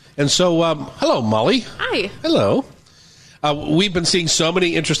 And so, hello, Molly. Hi. Hello. We've been seeing so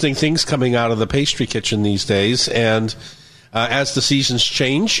many interesting things coming out of the pastry kitchen these days, and as the seasons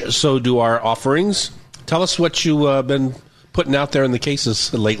change, so do our offerings. Tell us what you've been putting out there in the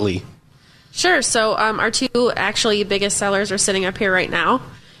cases lately. Sure. So our two actually biggest sellers are sitting up here right now.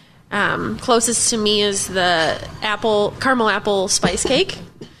 Closest to me is the caramel apple spice cake.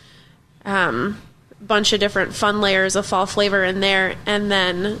 Bunch of different fun layers of fall flavor in there. And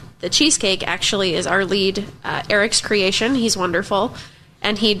then the cheesecake actually is our lead, Eric's creation. He's wonderful.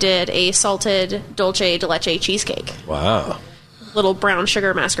 And he did a salted dulce de leche cheesecake. Wow. Little brown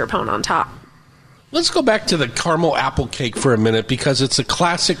sugar mascarpone on top. Let's go back to the caramel apple cake for a minute, because it's a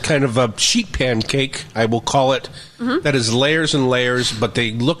classic kind of a sheet pan cake, I will call it, that is layers and layers, but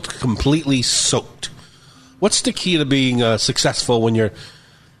they look completely soaked. What's the key to being successful when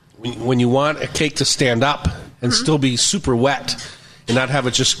you want a cake to stand up and still be super wet and not have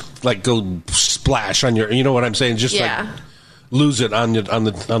it just like go splash on your, you know what I'm saying? Just like lose it on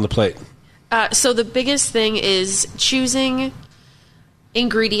the plate. So the biggest thing is choosing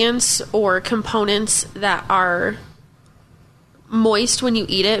ingredients or components that are moist when you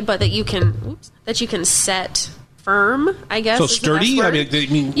eat it, but that you can set firm, I guess. So is the sturdy? best I word.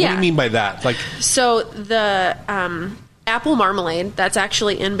 mean, what do Yeah. you mean by that? Like, So the apple marmalade that's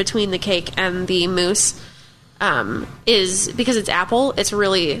actually in between the cake and the mousse is, because it's apple, it's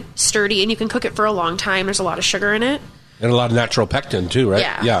really sturdy, and you can cook it for a long time. There's a lot of sugar in it. and a lot of natural pectin too, right?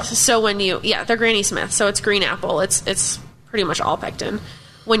 Yeah. So when they're Granny Smith, so it's green apple. It's pretty much all pectin.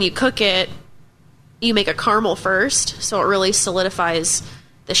 When you cook it, you make a caramel first, so it really solidifies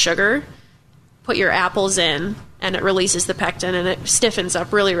the sugar. Put your apples in, and it releases the pectin, and it stiffens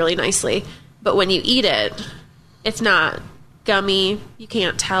up really, really nicely. But when you eat it, it's not gummy. You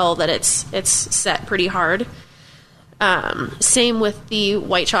can't tell that it's set pretty hard. Same with the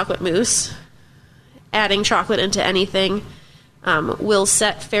white chocolate mousse. Adding chocolate into anything will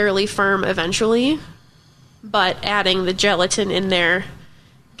set fairly firm eventually, but adding the gelatin in there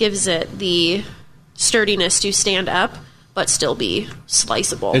gives it the sturdiness to stand up, but still be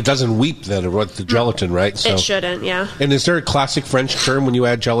sliceable. It doesn't weep then, with the gelatin, right? So. It shouldn't, yeah. And is there a classic French term when you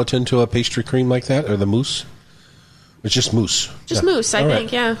add gelatin to a pastry cream like that, or the mousse? It's just mousse. Just Yeah. mousse, I All right.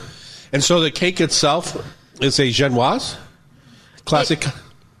 think, yeah. And so the cake itself is a genoise? Classic?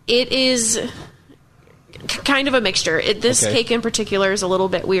 It is kind of a mixture. This Okay. cake in particular is a little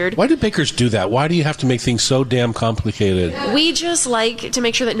bit weird. Why do bakers do that? Why do you have to make things so damn complicated? We just like to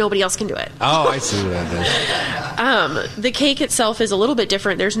make sure that nobody else can do it. Oh, I see what that is. The cake itself is a little bit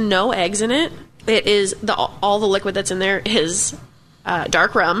different. There's no eggs in it. It is all the liquid that's in there is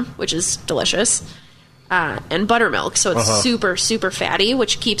dark rum, which is delicious, and buttermilk. So it's super, super fatty,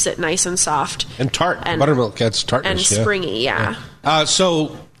 which keeps it nice and soft. And tart. And- Buttermilk adds And tartness. yeah. springy, yeah.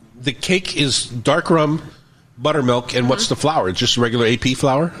 So the cake is dark rum, buttermilk, and what's the flour? It's just regular AP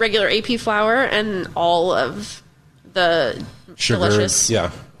flour? Regular AP flour and all of the Sugar. delicious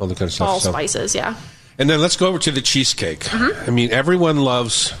Yeah, all the kind of stuff. all So- spices, yeah. And then let's go over to the cheesecake. Mm-hmm. I mean, everyone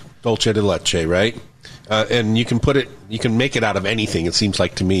loves dulce de leche, right? And you can make it out of anything, it seems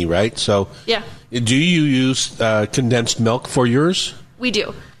like to me, right? So Yeah. do you use condensed milk for yours? We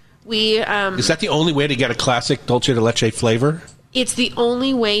do. We Is that the only way to get a classic dulce de leche flavor? It's the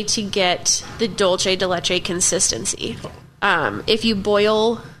only way to get the dulce de leche consistency. If you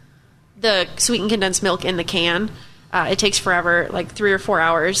boil the sweetened condensed milk in the can, it takes forever, like 3 or 4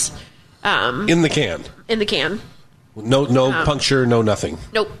 hours In the can. in the can. No puncture, no nothing.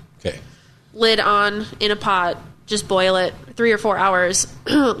 Nope. Okay. Lid on in a pot, just boil it 3 or 4 hours,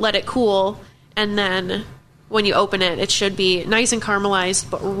 let it cool, and then when you open it, it should be nice and caramelized,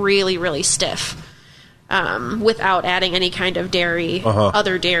 but really, really stiff. Without adding any kind of dairy,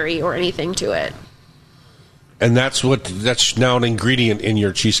 other dairy, or anything to it. And that's now an ingredient in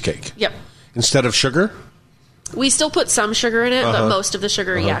your cheesecake. Yep. Instead of sugar? We still put some sugar in it, but most of the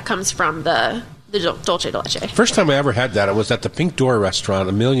sugar, comes from the dulce de leche. First time I ever had that, it was at the Pink Door restaurant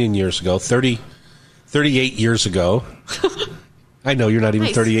a million years ago, 38 years ago. I know you're not even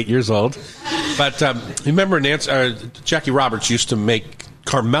Nice. 38 years old. But remember Jackie Roberts used to make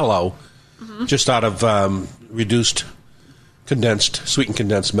Carmelo just out of sweetened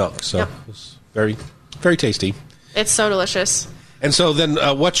condensed milk. So Yep. it was very, very tasty. It's so delicious. And so then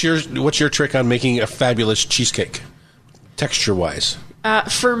what's your trick on making a fabulous cheesecake, texture-wise?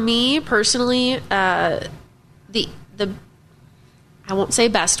 For me personally, the I won't say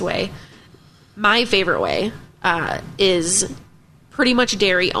best way. My favorite way is pretty much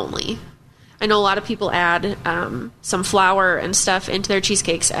dairy only. I know a lot of people add some flour and stuff into their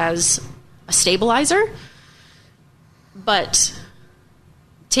cheesecakes as a stabilizer, but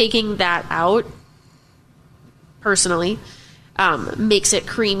taking that out personally makes it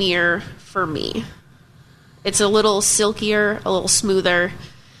creamier for me. It's a little silkier, a little smoother.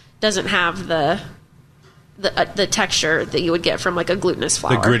 Doesn't have the texture that you would get from like a glutinous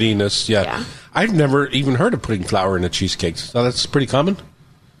flour. The grittiness, yeah. Yeah. I've never even heard of putting flour in a cheesecake. So that's pretty common?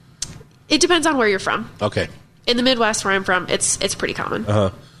 It depends on where you're from. Okay. In the Midwest, where I'm from, it's pretty common.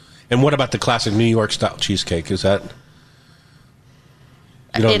 And what about the classic New York style cheesecake? Is that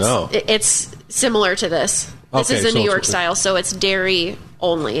you don't know? It's similar to this. This Okay, is a so New it's- York style, so it's dairy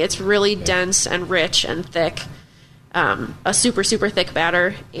only. It's really dense and rich and thick. A super, super thick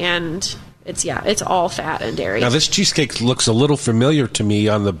batter, and it's all fat and dairy. Now this cheesecake looks a little familiar to me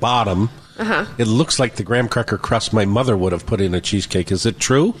on the bottom. It looks like the graham cracker crust my mother would have put in a cheesecake. Is it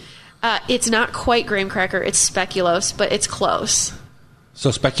true? It's not quite graham cracker. It's speculoos, but it's close. So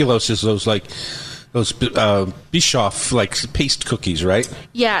speculoos is those Bischoff like paste cookies, right?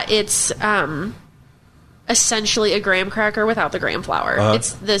 Yeah, it's essentially a graham cracker without the graham flour.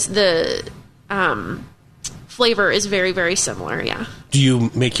 It's the flavor is very, very similar. Yeah. Do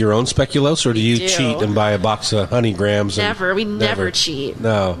you make your own speculoos, or do you cheat and buy a box of honey grams? Never. We never cheat.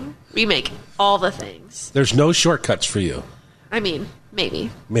 No. We make all the things. There's no shortcuts for you. I mean,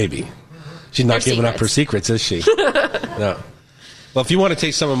 maybe. Maybe. She's not giving up her secrets, is she? No. Well, if you want to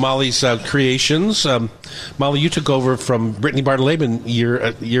taste some of Molly's creations, Molly, you took over from Brittany Barton-Laban a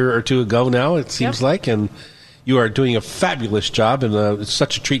year or two ago now, it seems like, and you are doing a fabulous job, and it's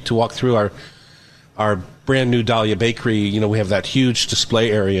such a treat to walk through our brand new Dahlia Bakery. You know, we have that huge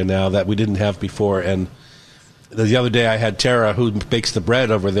display area now that we didn't have before, and the other day I had Tara, who bakes the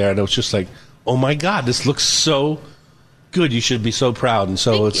bread over there, and it was just like, oh my God, this looks so good. You should be so proud. And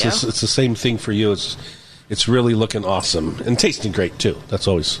so it's the same thing for you. It's really looking awesome and tasting great too. That's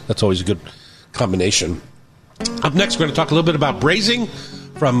always a good combination. Up next, we're going to talk a little bit about braising,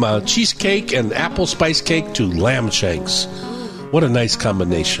 from cheesecake and apple spice cake to lamb shanks. What a nice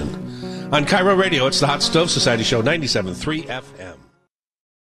combination. On Cairo Radio, it's the Hot Stove Society Show, 97.3 FM.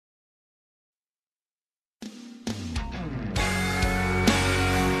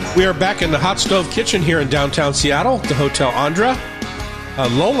 We are back in the Hot Stove Kitchen here in downtown Seattle, the Hotel Andra.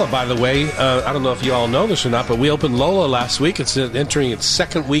 Lola, by the way, I don't know if you all know this or not, but we opened Lola last week. It's entering its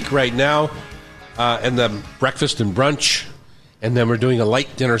second week right now, and the breakfast and brunch, and then we're doing a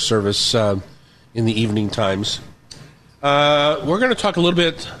light dinner service in the evening times. We're going to talk a little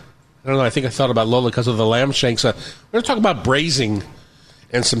bit, I don't know, I think I thought about Lola because of the lamb shanks. We're going to talk about braising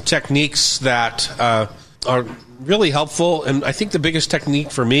and some techniques that are really helpful, and I think the biggest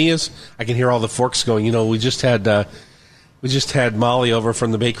technique for me is, I can hear all the forks going. You know, we just had Molly over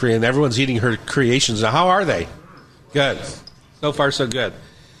from the bakery, and everyone's eating her creations. Now, how are they? Good. So far, so good.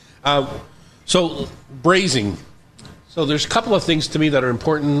 So, braising. So there's a couple of things to me that are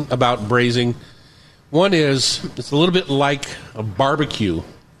important about braising. One is, it's a little bit like a barbecue,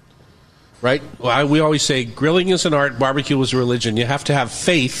 right? We always say grilling is an art, barbecue is a religion. You have to have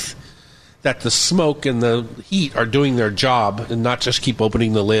faith that the smoke and the heat are doing their job and not just keep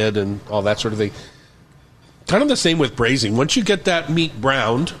opening the lid and all that sort of thing. Kind of the same with braising. Once you get that meat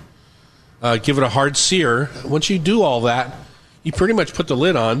browned, give it a hard sear. Once you do all that, you pretty much put the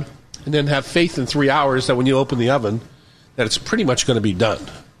lid on and then have faith in 3 hours that when you open the oven, that it's pretty much going to be done.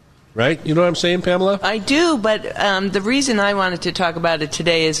 Right? You know what I'm saying, Pamela? I do, but the reason I wanted to talk about it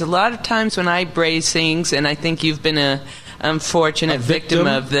today is a lot of times when I braise things, and I think you've been a unfortunate victim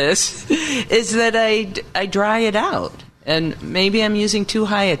of this, is that I dry it out. And maybe I'm using too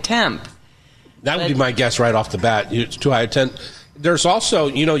high a temp. That would be my guess right off the bat. It's too high a temp. There's also,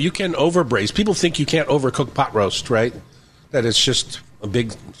 you can overbraise. People think you can't overcook pot roast, right? That it's just a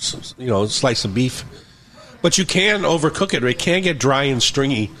big, slice of beef. But you can overcook it, or it can get dry and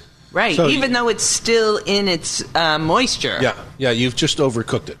stringy. Right, so, even though it's still in its moisture. Yeah, you've just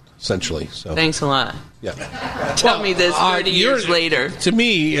overcooked it, essentially. So. Thanks a lot. Yeah. Tell me this 30 years later. To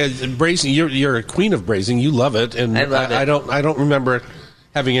me, braising, you're a queen of braising. You love it, and I love it. I don't remember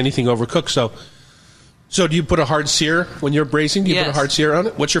having anything overcooked. So do you put a hard sear when you're braising? Do you put a hard sear on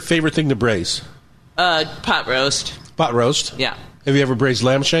it? What's your favorite thing to braise? Pot roast. Pot roast? Yeah. Have you ever braised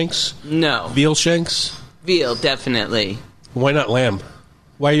lamb shanks? No. Veal shanks? Veal, definitely. Why not lamb?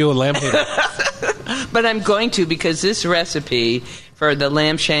 Why are you a lamb hater? But I'm going to, because this recipe for the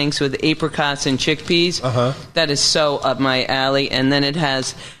lamb shanks with apricots and chickpeas, that is so up my alley. And then it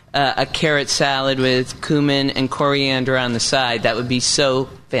has a carrot salad with cumin and coriander on the side. That would be so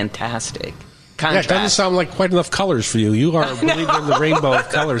fantastic. Contrast. Yeah, it doesn't sound like quite enough colors for you. You are a believer in the rainbow of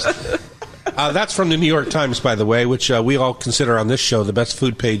colors. That's from the New York Times, by the way, which we all consider on this show the best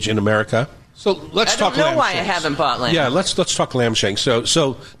food page in America. So let's talk lamb shanks. I don't know why I haven't bought lamb. Yeah, let's talk lamb shanks.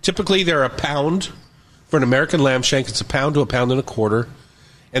 So typically they're a pound. For an American lamb shank, it's a pound to a pound and a quarter.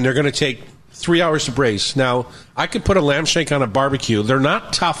 And they're going to take 3 hours to braise. Now, I could put a lamb shank on a barbecue. They're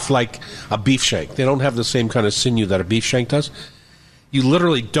not tough like a beef shank. They don't have the same kind of sinew that a beef shank does. You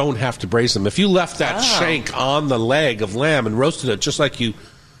literally don't have to braise them. If you left that shank on the leg of lamb and roasted it just like you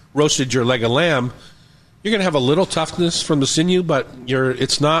roasted your leg of lamb, you're going to have a little toughness from the sinew, but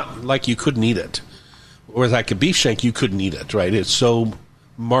it's not like you couldn't eat it. Or like a beef shank, you couldn't eat it, right? It's so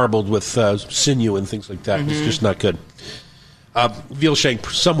marbled with sinew and things like that. Mm-hmm. It's just not good. Veal shank,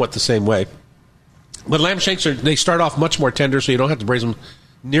 somewhat the same way. But lamb shanks, they start off much more tender, so you don't have to braise them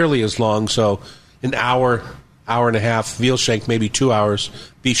nearly as long. So an hour and a half. Veal shank, maybe 2 hours.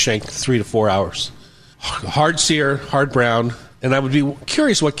 Beef shank, 3 to 4 hours. Hard sear, hard brown. And I would be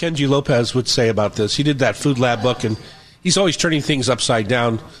curious what Kenji Lopez would say about this. He did that Food Lab book, and he's always turning things upside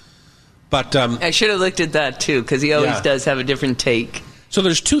down. But I should have looked at that, too, because he always does have a different take. So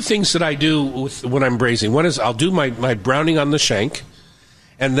there's two things that I do when I'm braising. One is I'll do my browning on the shank,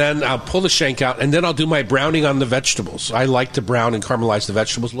 And then I'll pull the shank out, and then I'll do my browning on the vegetables. I like to brown and caramelize the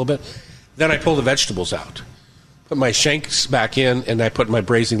vegetables a little bit. Then I pull the vegetables out, put my shanks back in, and I put my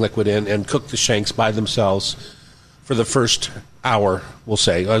braising liquid in and cook the shanks by themselves for the first hour, we'll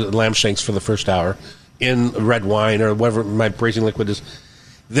say, lamb shanks for the first hour in red wine or whatever my braising liquid is.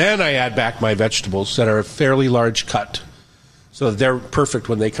 Then I add back my vegetables that are a fairly large cut so that they're perfect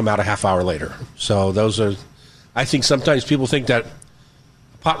when they come out a half hour later. So those are, I think sometimes people think that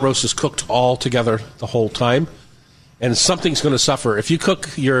pot roast is cooked all together the whole time, and something's going to suffer. If you cook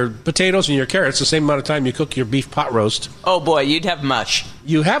your potatoes and your carrots the same amount of time you cook your beef pot roast... Oh, boy, you'd have mush.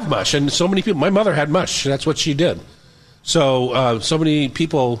 You have mush, and so many people... My mother had mush. That's what she did. So many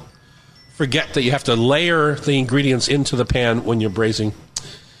people forget that you have to layer the ingredients into the pan when you're braising.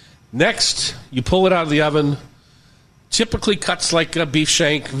 Next, you pull it out of the oven. Typically, cuts like a beef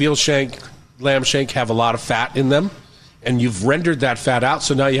shank, veal shank, lamb shank have a lot of fat in them. And you've rendered that fat out,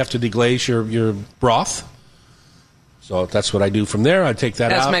 so now you have to deglaze your broth. So that's what I do from there. I take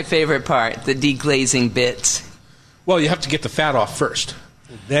that out. That's my favorite part, the deglazing bits. Well, you have to get the fat off first.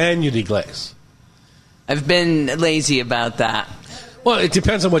 Then you deglaze. I've been lazy about that. Well, it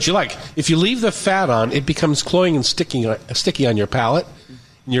depends on what you like. If you leave the fat on, it becomes cloying and sticky on your palate.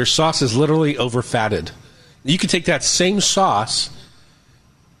 And your sauce is literally over-fatted. You can take that same sauce...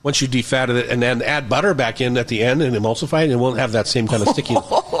 once you defatted it, and then add butter back in at the end and emulsify it, and it won't have that same kind of stickiness.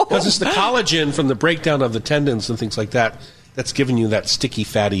 Because it's the collagen from the breakdown of the tendons and things like that that's giving you that sticky,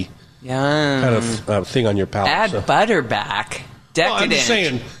 fatty kind of thing on your palate. Add butter back. Decadent. Well, I'm just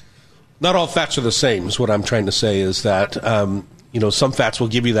saying, not all fats are the same, is what I'm trying to say, is that, some fats will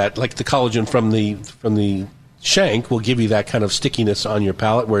give you that, like the collagen from the shank will give you that kind of stickiness on your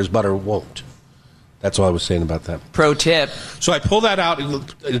palate, whereas butter won't. That's all I was saying about that. Pro tip. So I pull that out,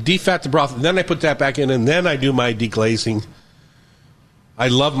 defat the broth, and then I put that back in, and then I do my deglazing. I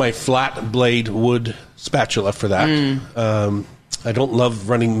love my flat blade wood spatula for that. I don't love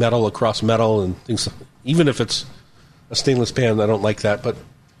running metal across metal and things. Even if it's a stainless pan, I don't like that. But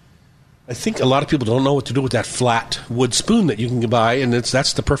I think a lot of people don't know what to do with that flat wood spoon that you can buy, and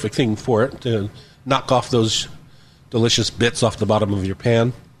that's the perfect thing for it, to knock off those delicious bits off the bottom of your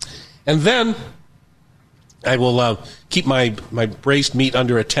pan. And then... I will keep my braised meat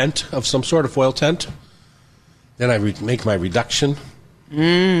under a tent of some sort, a foil tent. Then I make my reduction.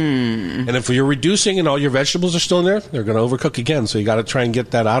 And if you're reducing and all your vegetables are still in there, they're going to overcook again. So you got to try and get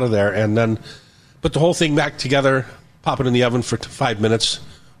that out of there. And then put the whole thing back together, pop it in the oven for 5 minutes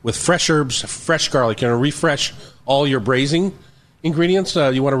with fresh herbs, fresh garlic. You're going to refresh all your braising ingredients.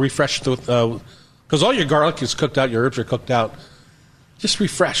 You want to refresh because all your garlic is cooked out, your herbs are cooked out. Just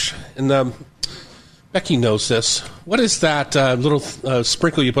refresh. And... Becky knows this. What is that little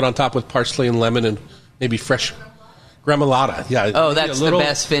sprinkle you put on top with parsley and lemon and maybe fresh gremolata? Yeah. Oh, that's the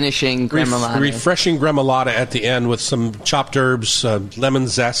best finishing gremolata. Refreshing gremolata at the end with some chopped herbs, lemon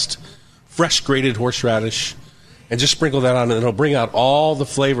zest, fresh grated horseradish, and just sprinkle that on, and it'll bring out all the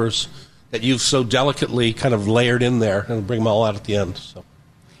flavors that you've so delicately kind of layered in there, and it'll bring them all out at the end. So.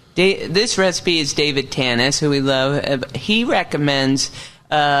 This recipe is David Tanis, who we love. He recommends...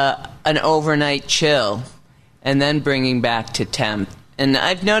 an overnight chill and then bringing back to temp. And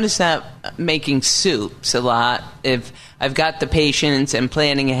I've noticed that making soups a lot, if I've got the patience and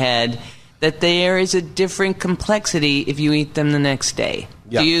planning ahead, that there is a different complexity if you eat them the next day.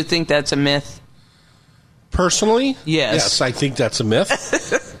 Yeah. Do you think that's a myth? Personally? Yes, I think that's a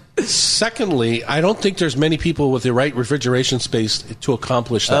myth. Secondly, I don't think there's many people with the right refrigeration space to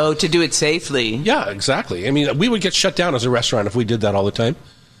accomplish that. Oh, to do it safely. Yeah, exactly. I mean, we would get shut down as a restaurant if we did that all the time.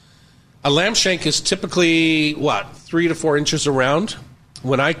 A lamb shank is typically, 3 to 4 inches around.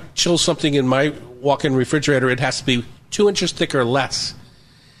 When I chill something in my walk-in refrigerator, it has to be 2 inches thick or less.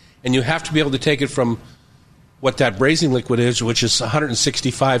 And you have to be able to take it from what that braising liquid is, which is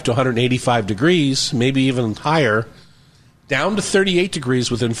 165 to 185 degrees, maybe even higher, down to 38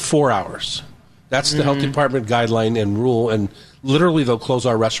 degrees within 4 hours. That's the Health Department guideline and rule, and literally they'll close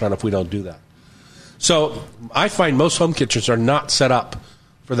our restaurant if we don't do that. So I find most home kitchens are not set up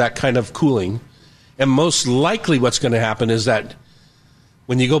for that kind of cooling, and most likely what's going to happen is that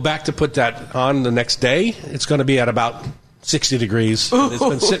when you go back to put that on the next day, it's going to be at about 60 degrees. It's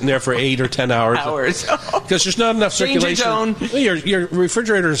been sitting there for 8 or 10 hours. Because there's not enough circulation. Your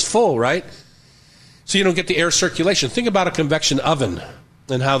refrigerator is full, right? So you don't get the air circulation. Think about a convection oven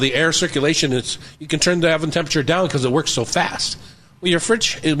and how the air circulation is. You can turn the oven temperature down because it works so fast. Well, your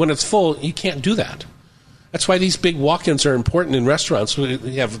fridge, when it's full, you can't do that. That's why these big walk-ins are important in restaurants.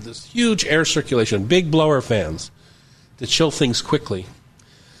 We have this huge air circulation, big blower fans to chill things quickly.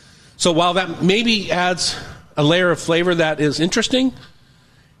 So while that maybe adds a layer of flavor that is interesting,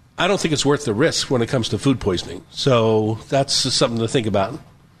 I don't think it's worth the risk when it comes to food poisoning. So that's just something to think about.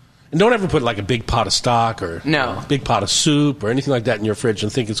 And don't ever put like a big pot of stock or a big pot of soup or anything like that in your fridge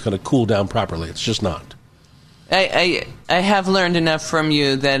and think it's going to cool down properly. It's just not. I have learned enough from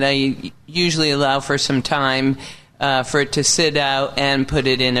you that I usually allow for some time for it to sit out and put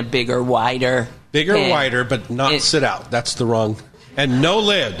it in a bigger, wider wider, but not sit out. That's the wrong. And no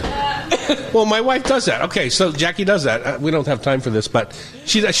lid. Well, my wife does that. Okay, so Jackie does that. We don't have time for this, but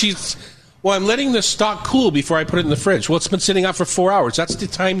she's... Well, I'm letting the stock cool before I put it in the fridge. Well, it's been sitting out for 4 hours. That's the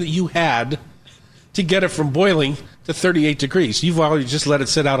time that you had to get it from boiling to 38 degrees. You've already just let it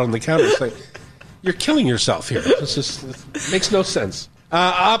sit out on the counter. It's like, you're killing yourself here. It makes no sense.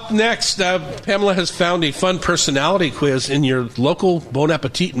 Up next, Pamela has found a fun personality quiz in your local Bon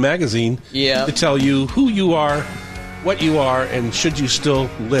Appetit magazine to tell you who you are, what you are, and should you still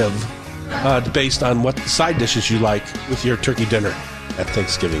live based on what side dishes you like with your turkey dinner at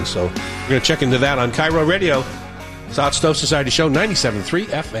Thanksgiving. So we're going to check into that on Cairo Radio. It's Hot Stove Society Show, 97.3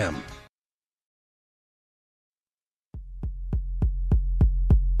 FM.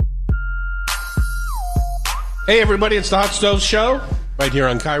 Hey, everybody, it's the Hot Stove Show right here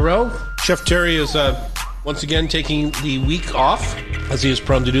on Cairo. Chef Terry is once again taking the week off, as he is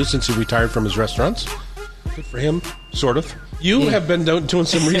prone to do since he retired from his restaurants. Good for him, sort of. You have been doing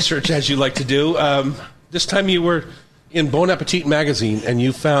some research, as you like to do. This time you were in Bon Appetit magazine, and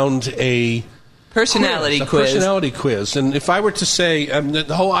you found a personality quiz. And if I were to say,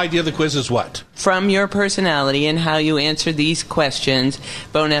 the whole idea of the quiz is what? From your personality and how you answer these questions,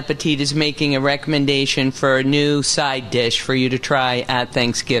 Bon Appetit is making a recommendation for a new side dish for you to try at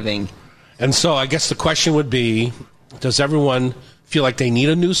Thanksgiving. And so I guess the question would be, does everyone feel like they need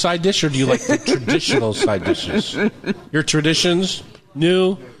a new side dish, or do you like the traditional side dishes? Your traditions,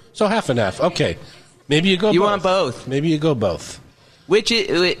 new, so half and half. Okay. Maybe you go both. You want both. Maybe you go both. Which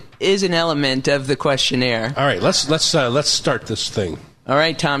is an element of the questionnaire. All right, let's start this thing. All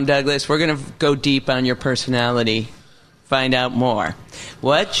right, Tom Douglas, we're going to go deep on your personality. Find out more.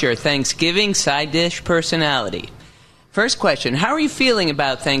 What's your Thanksgiving side dish personality? First question, how are you feeling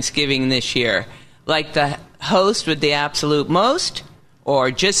about Thanksgiving this year? Like the host with the absolute most?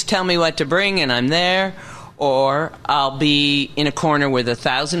 Or just tell me what to bring and I'm there? Or I'll be in a corner with a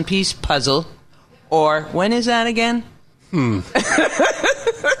 1,000-piece puzzle? Or, when is that again?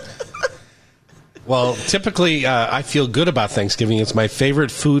 Well, typically, I feel good about Thanksgiving. It's my favorite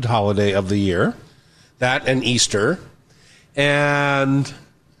food holiday of the year. That and Easter. And...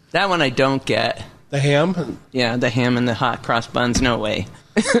 that one I don't get. The ham? Yeah, the ham and the hot cross buns, no way.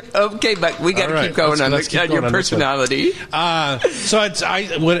 Okay, but we got to keep going on your personality.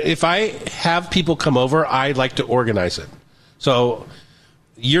 If I have people come over, I like to organize it. So...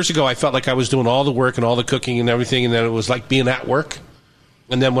 years ago, I felt like I was doing all the work and all the cooking and everything, and then it was like being at work.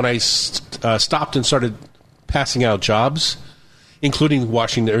 And then when I stopped and started passing out jobs, including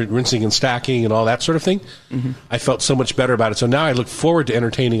washing, rinsing, and stacking and all that sort of thing, I felt so much better about it. So now I look forward to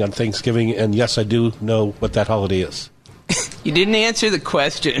entertaining on Thanksgiving, and yes, I do know what that holiday is. You didn't answer the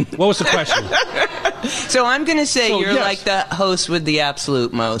question. What was the question? So I'm going to say you're like the host with the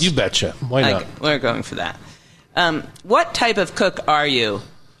absolute most. You betcha. Why not? We're going for that. What type of cook are you?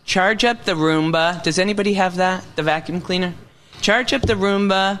 Charge up the Roomba. Does anybody have that? The vacuum cleaner? Charge up the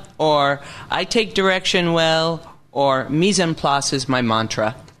Roomba, or I take direction well, or mise en place is my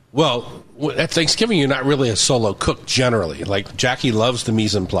mantra. Well, at Thanksgiving, you're not really a solo cook generally. Like, Jackie loves the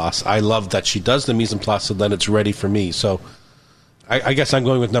mise en place. I love that she does the mise en place, so then it's ready for me. So I guess I'm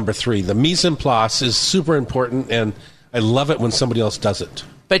going with number 3. The mise en place is super important, and I love it when somebody else does it.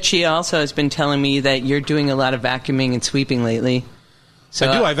 But she also has been telling me that you're doing a lot of vacuuming and sweeping lately. So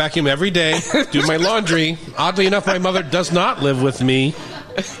I do. I vacuum every day, do my laundry. Oddly enough, my mother does not live with me,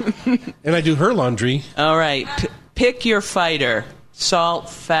 and I do her laundry. All right. Pick your fighter. Salt,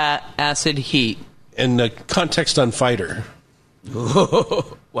 fat, acid, heat. And the context on fighter.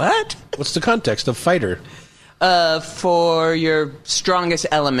 What? What's the context of fighter? For your strongest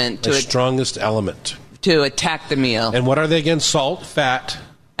element. Strongest element. To attack the meal. And what are they again? Salt, fat.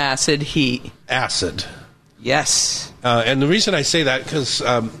 Acid, heat. Acid. Yes. And the reason I say that, because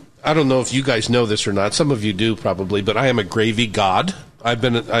I don't know if you guys know this or not. Some of you do probably, but I am a gravy god. I have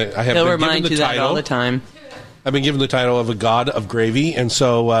been given the title. That all the time. I've been given the title of a god of gravy, and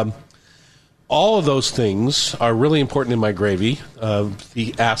so all of those things are really important in my gravy.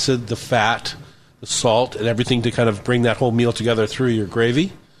 The acid, the fat, the salt, and everything to kind of bring that whole meal together through your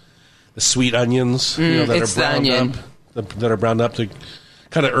gravy. The sweet onions that are browned up, the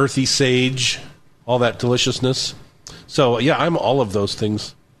kind of earthy sage, all that deliciousness. So, yeah, I'm all of those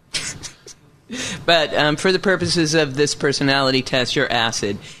things. But for the purposes of this personality test, you're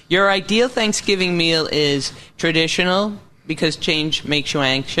acid. Your ideal Thanksgiving meal is traditional, because change makes you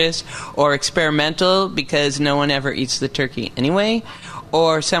anxious, or experimental, because no one ever eats the turkey anyway,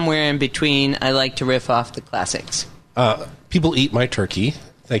 or somewhere in between. I like to riff off the classics. People eat my turkey.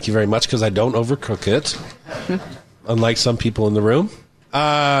 Thank you very much, because I don't overcook it, unlike some people in the room.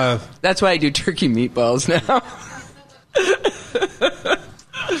 That's why I do turkey meatballs now.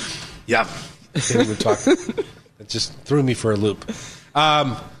 Yeah. Can't even talk. It just threw me for a loop.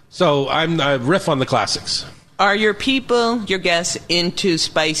 So I'm riff on the classics. Are your people, your guests, into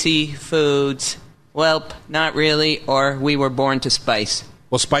spicy foods? Welp, not really, or we were born to spice?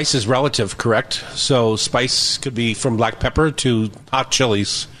 Well, spice is relative, correct? So spice could be from black pepper to hot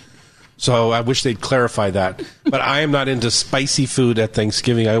chilies. So I wish they'd clarify that. But I am not into spicy food at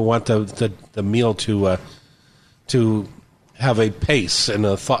Thanksgiving. I want the meal to have a pace and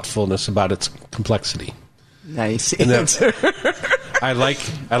a thoughtfulness about its complexity. Nice And answer. I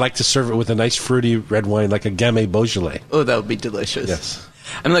like to serve it with a nice fruity red wine like a Gamay Beaujolais. Oh, that would be delicious. Yes.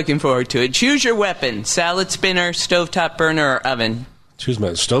 I'm looking forward to it. Choose your weapon. Salad spinner, stovetop burner, or oven. Choose my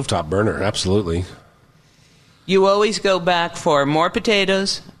stovetop burner, absolutely. You always go back for more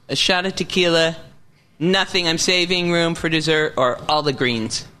potatoes, a shot of tequila, nothing I'm saving room for dessert, or all the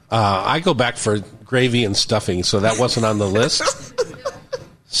greens. I go back for gravy and stuffing, so that wasn't on the list.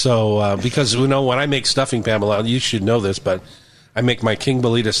 So, because, when I make stuffing, Pamela, you should know this, but I make my King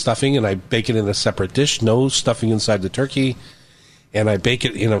Bolita stuffing, and I bake it in a separate dish, no stuffing inside the turkey, and I bake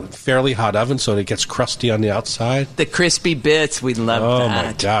it in a fairly hot oven so it gets crusty on the outside. The crispy bits, we love Oh, that.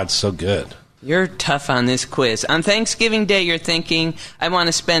 my God, so good. You're tough on this quiz. On Thanksgiving Day, you're thinking, I want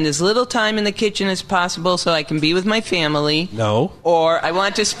to spend as little time in the kitchen as possible so I can be with my family. No. Or I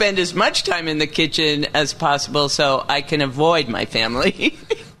want to spend as much time in the kitchen as possible so I can avoid my family.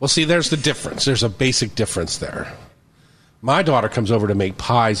 Well, see, there's the difference. There's a basic difference there. My daughter comes over to make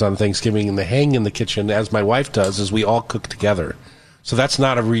pies on Thanksgiving, and they hang in the kitchen, as my wife does, as we all cook together. So that's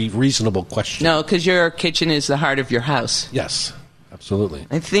not a reasonable question. No, because your kitchen is the heart of your house. Yes, absolutely.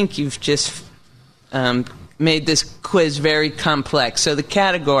 I think you've just made this quiz very complex. So the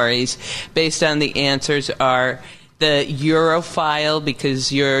categories, based on the answers, are the Europhile, because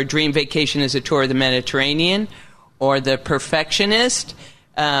your dream vacation is a tour of the Mediterranean, or the perfectionist,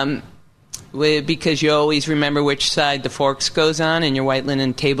 because you always remember which side the forks goes on, and your white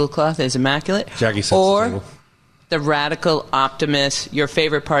linen tablecloth is immaculate. Jackie sets the or table. the radical optimist, your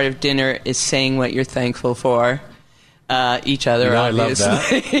favorite part of dinner is saying what you're thankful for. Each other, obviously. I love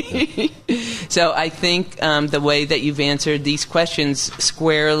that. So I think the way that you've answered these questions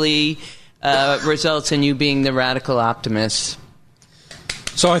squarely results in you being the radical optimist.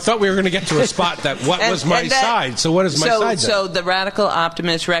 So I thought we were going to get to a spot that was my side. So what is my side then? So the radical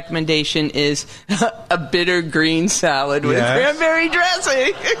optimist recommendation is a bitter green salad with cranberry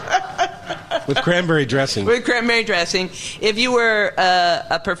dressing. With cranberry dressing. With cranberry dressing. If you were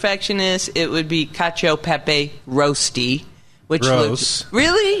a perfectionist, it would be cacio pepe roasty. Which Gross.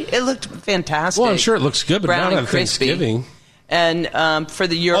 It looked fantastic. Well, I'm sure it looks good, but Brown not on and crispy. Thanksgiving. And for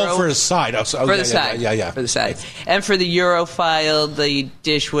the Euro... Oh, for his side. For the side. Yeah. For the side. And for the Europhile, the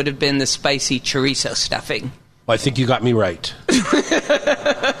dish would have been the spicy chorizo stuffing. Well, I think you got me right.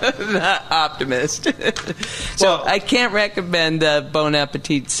 Optimist. So I can't recommend the Bon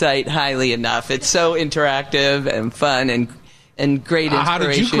Appetit site highly enough. It's so interactive and fun and great inspiration. How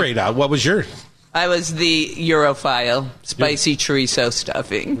did you grade out? What was your... I was the Europhile, spicy chorizo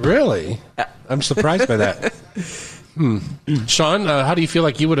stuffing. Really? Yeah. I'm surprised by that. Sean, how do you feel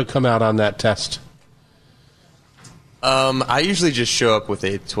like you would have come out on that test? I usually just show up with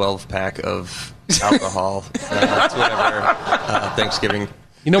a 12-pack of alcohol to whatever Thanksgiving.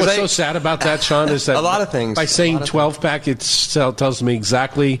 You know what's so sad about that, Sean, is that a lot of things. By saying 12-pack, it tells me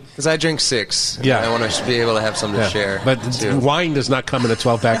exactly. Because I drink 6. Yeah. And I want to be able to have something to share. But too. wine does not come in a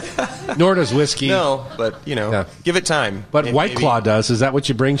 12-pack, nor does whiskey. No, but, give it time. But White Claw does. Is that what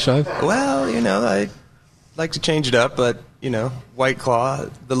you bring, Sean? Well, I like to change it up, but, White Claw.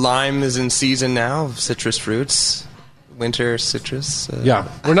 The lime is in season now, citrus fruits. Winter citrus. Yeah,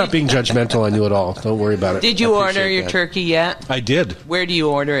 we're not being judgmental on you at all. Don't worry about it. Did you order your turkey yet? I did. Where do you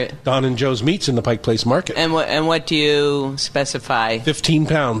order it? Don and Joe's Meats in the Pike Place Market. And what do you specify? 15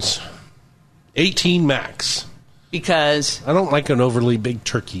 pounds. 18 max. Because? I don't like an overly big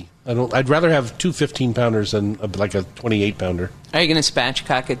turkey. I'd rather have 2 15-pounders than like a 28-pounder. Are you going to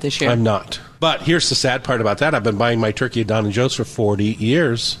spatchcock it this year? I'm not. But here's the sad part about that. I've been buying my turkey at Don and Joe's for 40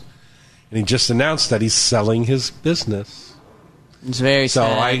 years. And he just announced that he's selling his business. It's very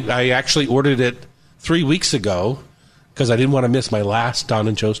sad. So I actually ordered it 3 weeks ago because I didn't want to miss my last Don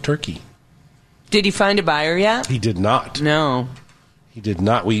and Joe's turkey. Did he find a buyer yet? He did not. No. He did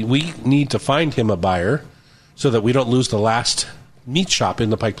not. We need to find him a buyer so that we don't lose the last meat shop in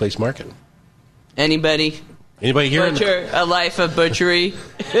the Pike Place Market. Anybody here? Butcher, a life of butchery?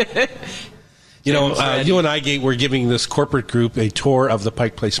 You and I were giving this corporate group a tour of the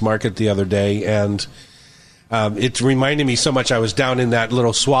Pike Place Market the other day, and it reminded me so much. I was down in that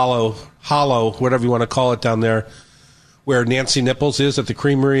little Swallow Hollow, whatever you want to call it, down there, where Nancy Nipples is at the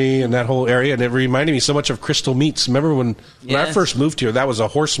creamery and that whole area, and it reminded me so much of Crystal Meats. Remember when I first moved here, that was a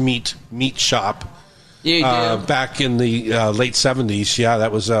horse meat shop. You do? Back in the late 70s. Yeah,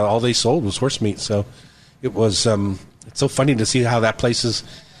 that was all they sold was horse meat. So it was it's so funny to see how that place is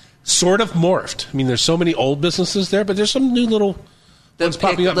sort of morphed. I mean, there's so many old businesses there, but there's some new little ones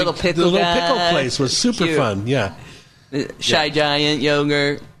popping up. Little pickle the little pickle place was super fun. Yeah. Shy Giant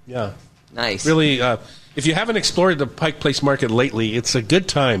yogurt. Yeah. Nice. Really, if you haven't explored the Pike Place Market lately, it's a good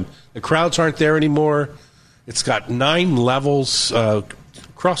time. The crowds aren't there anymore. It's got 9 levels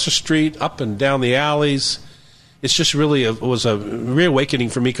across the street, up and down the alleys. It's just really was a reawakening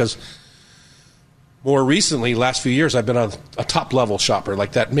for me because more recently, last few years, I've been a top-level shopper,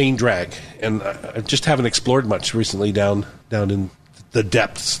 like that main drag, and I just haven't explored much recently down in the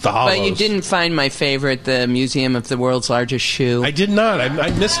depths, the hollows. But you didn't find my favorite, the Museum of the World's Largest Shoe. I did not.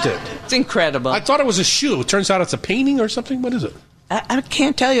 I missed it. It's incredible. I thought it was a shoe. It turns out it's a painting or something. What is it? I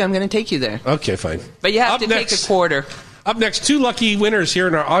can't tell you. I'm going to take you there. Okay, fine. But you have to take a quarter. Up next, 2 lucky winners here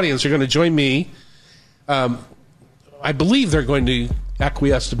in our audience are going to join me. I believe they're going to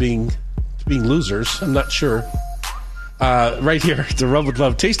acquiesce to being losers. I'm not sure. Right here at the Rub with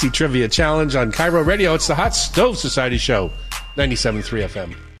Love Tasty Trivia Challenge on Cairo Radio. It's the Hot Stove Society Show, 97.3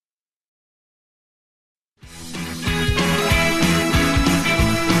 FM.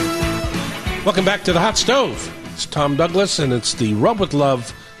 Welcome back to the Hot Stove. It's Tom Douglas, and it's the Rub with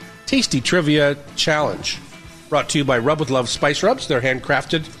Love Tasty Trivia Challenge. Brought to you by Rub with Love Spice Rubs. They're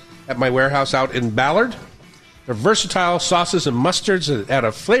handcrafted at my warehouse out in Ballard. They're versatile sauces and mustards that add a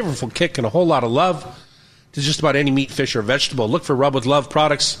flavorful kick and a whole lot of love to just about any meat, fish, or vegetable. Look for Rub with Love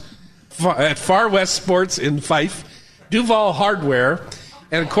products at Far West Sports in Fife, Duval Hardware,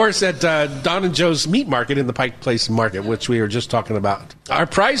 and, of course, at Don and Joe's Meat Market in the Pike Place Market, which we were just talking about. Our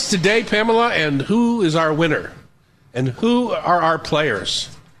prize today, Pamela, and who is our winner? And who are our players?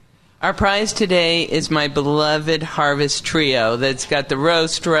 Our prize today is my beloved Harvest Trio that's got the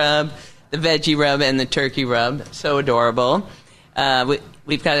roast rub, the veggie rub, and the turkey rub. So adorable.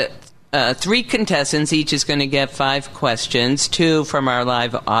 We've got 3 contestants. Each is going to get 5 questions. 2 from our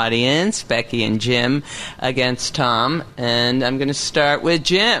live audience, Becky and Jim, against Tom. And I'm going to start with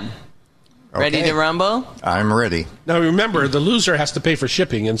Jim. Okay. Ready to rumble? I'm ready. Now, remember, the loser has to pay for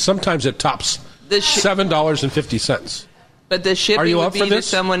shipping, and sometimes it tops $7.50. But the shipping would be to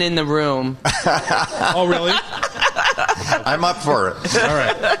someone in the room. Oh, really? I'm up for it. All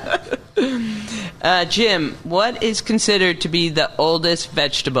right. Jim, what is considered to be the oldest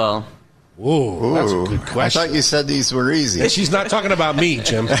vegetable? Ooh, that's a good question. I thought you said these were easy. She's not talking about me,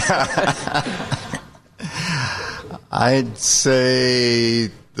 Jim. I'd say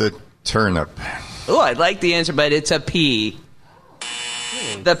the turnip. Oh, I like the answer, but it's a pea.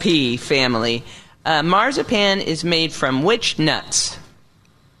 The pea family. Marzipan is made from which nuts?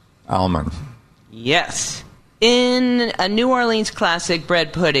 Almond. Yes. In a New Orleans classic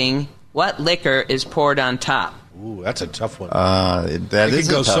bread pudding, what liquor is poured on top? Ooh, that's a tough one. That it is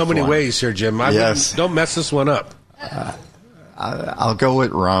could go a tough so many one. ways here, Jim. Yes. Don't mess this one up. I'll go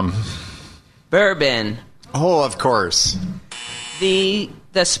with rum. Bourbon. Oh, of course. The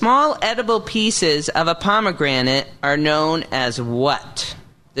small edible pieces of a pomegranate are known as what?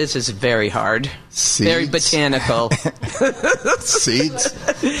 This is very hard. Seeds. Very botanical. Seeds?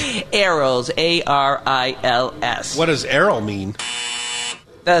 Arils, A-R-I-L-S. What does aril mean?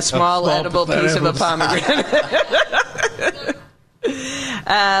 The small edible piece of a pomegranate.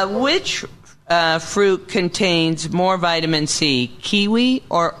 Which fruit contains more vitamin C, kiwi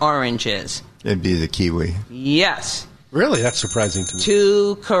or oranges? It'd be the kiwi. Yes. Really? That's surprising to me.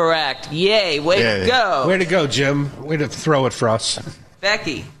 2 correct. Yay, way to go. Way to go, Jim. Way to throw it for us.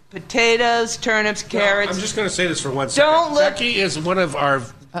 Becky, potatoes, turnips, carrots. I'm just going to say this for 1 second. Don't look. Becky is one of our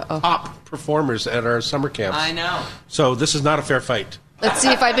top performers at our summer camps. I know. So this is not a fair fight. Let's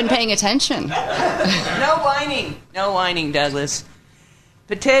see if I've been paying attention. No whining. No whining, Douglas.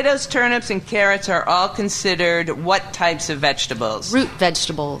 Potatoes, turnips, and carrots are all considered what types of vegetables? Root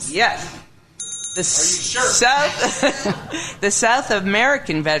vegetables. Yes. Are you sure? The South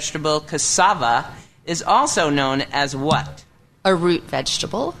American vegetable cassava is also known as what? A root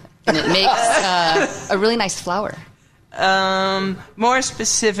vegetable. And it makes a really nice flour. More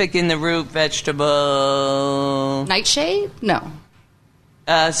specific in the root vegetable. Nightshade? No.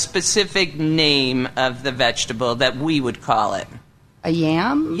 A specific name of the vegetable that we would call it. A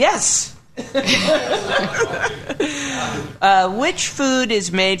yam? Yes. Which food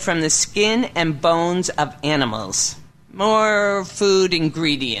is made from the skin and bones of animals? More food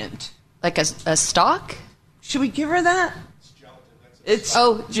ingredient. Like a stalk? Should we give her that? It's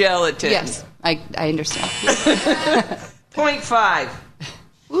gelatin. Yes, I understand. 0.5.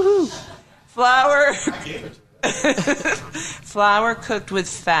 Woohoo. Flour cooked with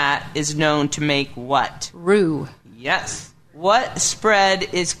fat is known to make what? Roux. Yes. What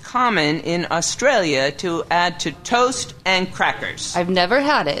spread is common in Australia to add to toast and crackers? I've never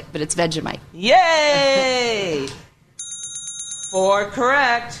had it, but it's Vegemite. Yay! 4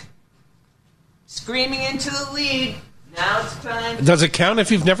 correct. Screaming into the lead. Now it's time. Does it count if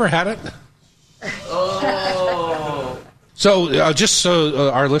you've never had it? Oh. So, just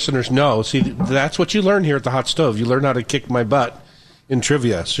so our listeners know, see, that's what you learn here at the Hot Stove. You learn how to kick my butt in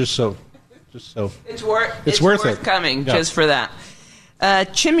trivia. It's just so. It's worth it. Coming just for that.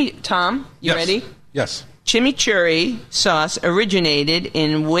 Tom, you ready? Yes. Chimichurri sauce originated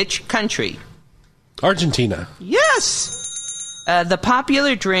in which country? Argentina. Yes. The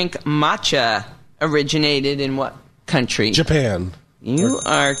popular drink matcha originated in what country? Japan. You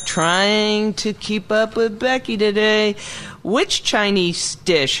are trying to keep up with Becky today. Which Chinese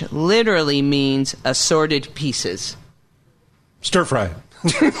dish literally means assorted pieces? Stir fry.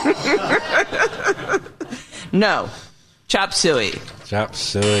 No. Chop suey. Chop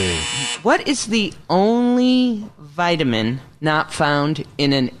suey. What is the only vitamin not found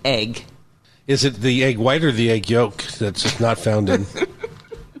in an egg? Is it the egg white or the egg yolk that's just not found in?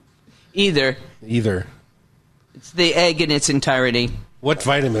 Either. It's the egg in its entirety. What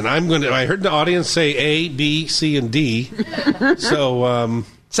vitamin? I heard the audience say A, B, C, and D. So,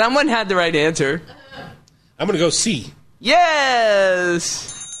 someone had the right answer. I'm going to go C. Yes!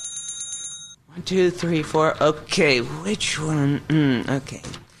 1, 2, 3, 4. Okay, which one? Okay.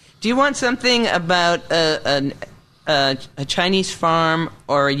 Do you want something about a Chinese farm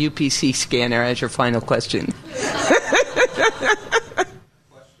or a UPC scanner as your final question?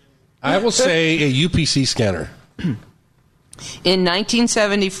 I will say a UPC scanner. In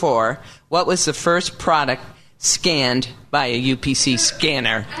 1974, what was the first product scanned by a UPC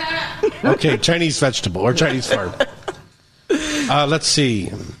scanner? Okay, Chinese vegetable or Chinese farm. Let's see.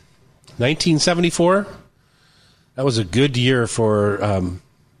 1974. That was a good year for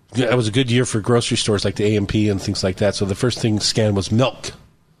grocery stores like the A&P and things like that. So the first thing scanned was milk.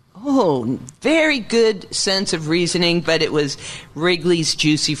 Oh, very good sense of reasoning, but it was Wrigley's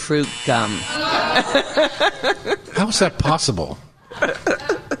Juicy Fruit Gum. How is that possible?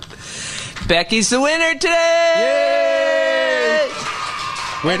 Becky's the winner today!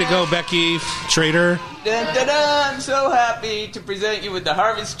 Yay! Way to go, Becky, Trader. Dun, dun, dun. I'm so happy to present you with the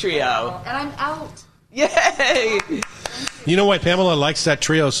Harvest Trio. And I'm out. Yay! You know why Pamela likes that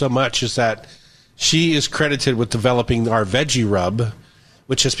trio so much is that she is credited with developing our veggie rub,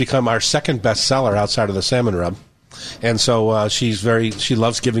 which has become our second best seller outside of the salmon rub. And so she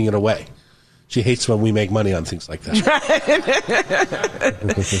loves giving it away. She hates when we make money on things like that.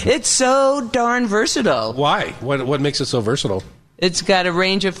 It's so darn versatile. Why? What makes it so versatile? It's got a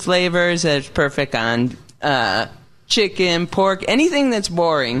range of flavors that's perfect on chicken, pork, anything that's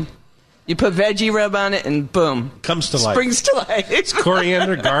boring. You put veggie rub on it and boom. Comes to life. Springs to life. It's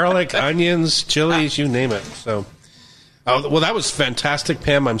coriander, garlic, onions, chilies, you name it. So, well, that was fantastic,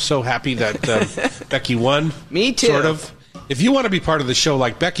 Pam. I'm so happy that Becky won. Me too. Sort of. If you want to be part of the show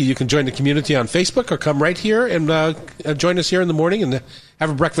like Becky, you can join the community on Facebook or come right here and join us here in the morning and have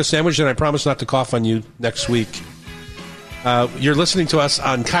a breakfast sandwich, and I promise not to cough on you next week. You're listening to us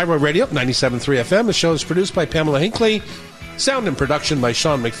on Cairo Radio, 97.3 FM. The show is produced by Pamela Hinckley. Sound and production by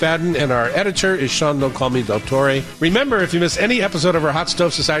Sean McFadden, and our editor is Sean Don't Call Me Del Torre. Remember, if you miss any episode of our Hot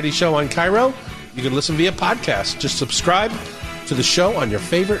Stove Society show on Cairo, you can listen via podcast. Just subscribe to the show on your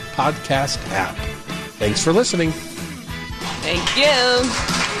favorite podcast app. Thanks for listening. Thank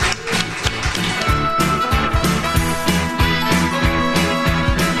you.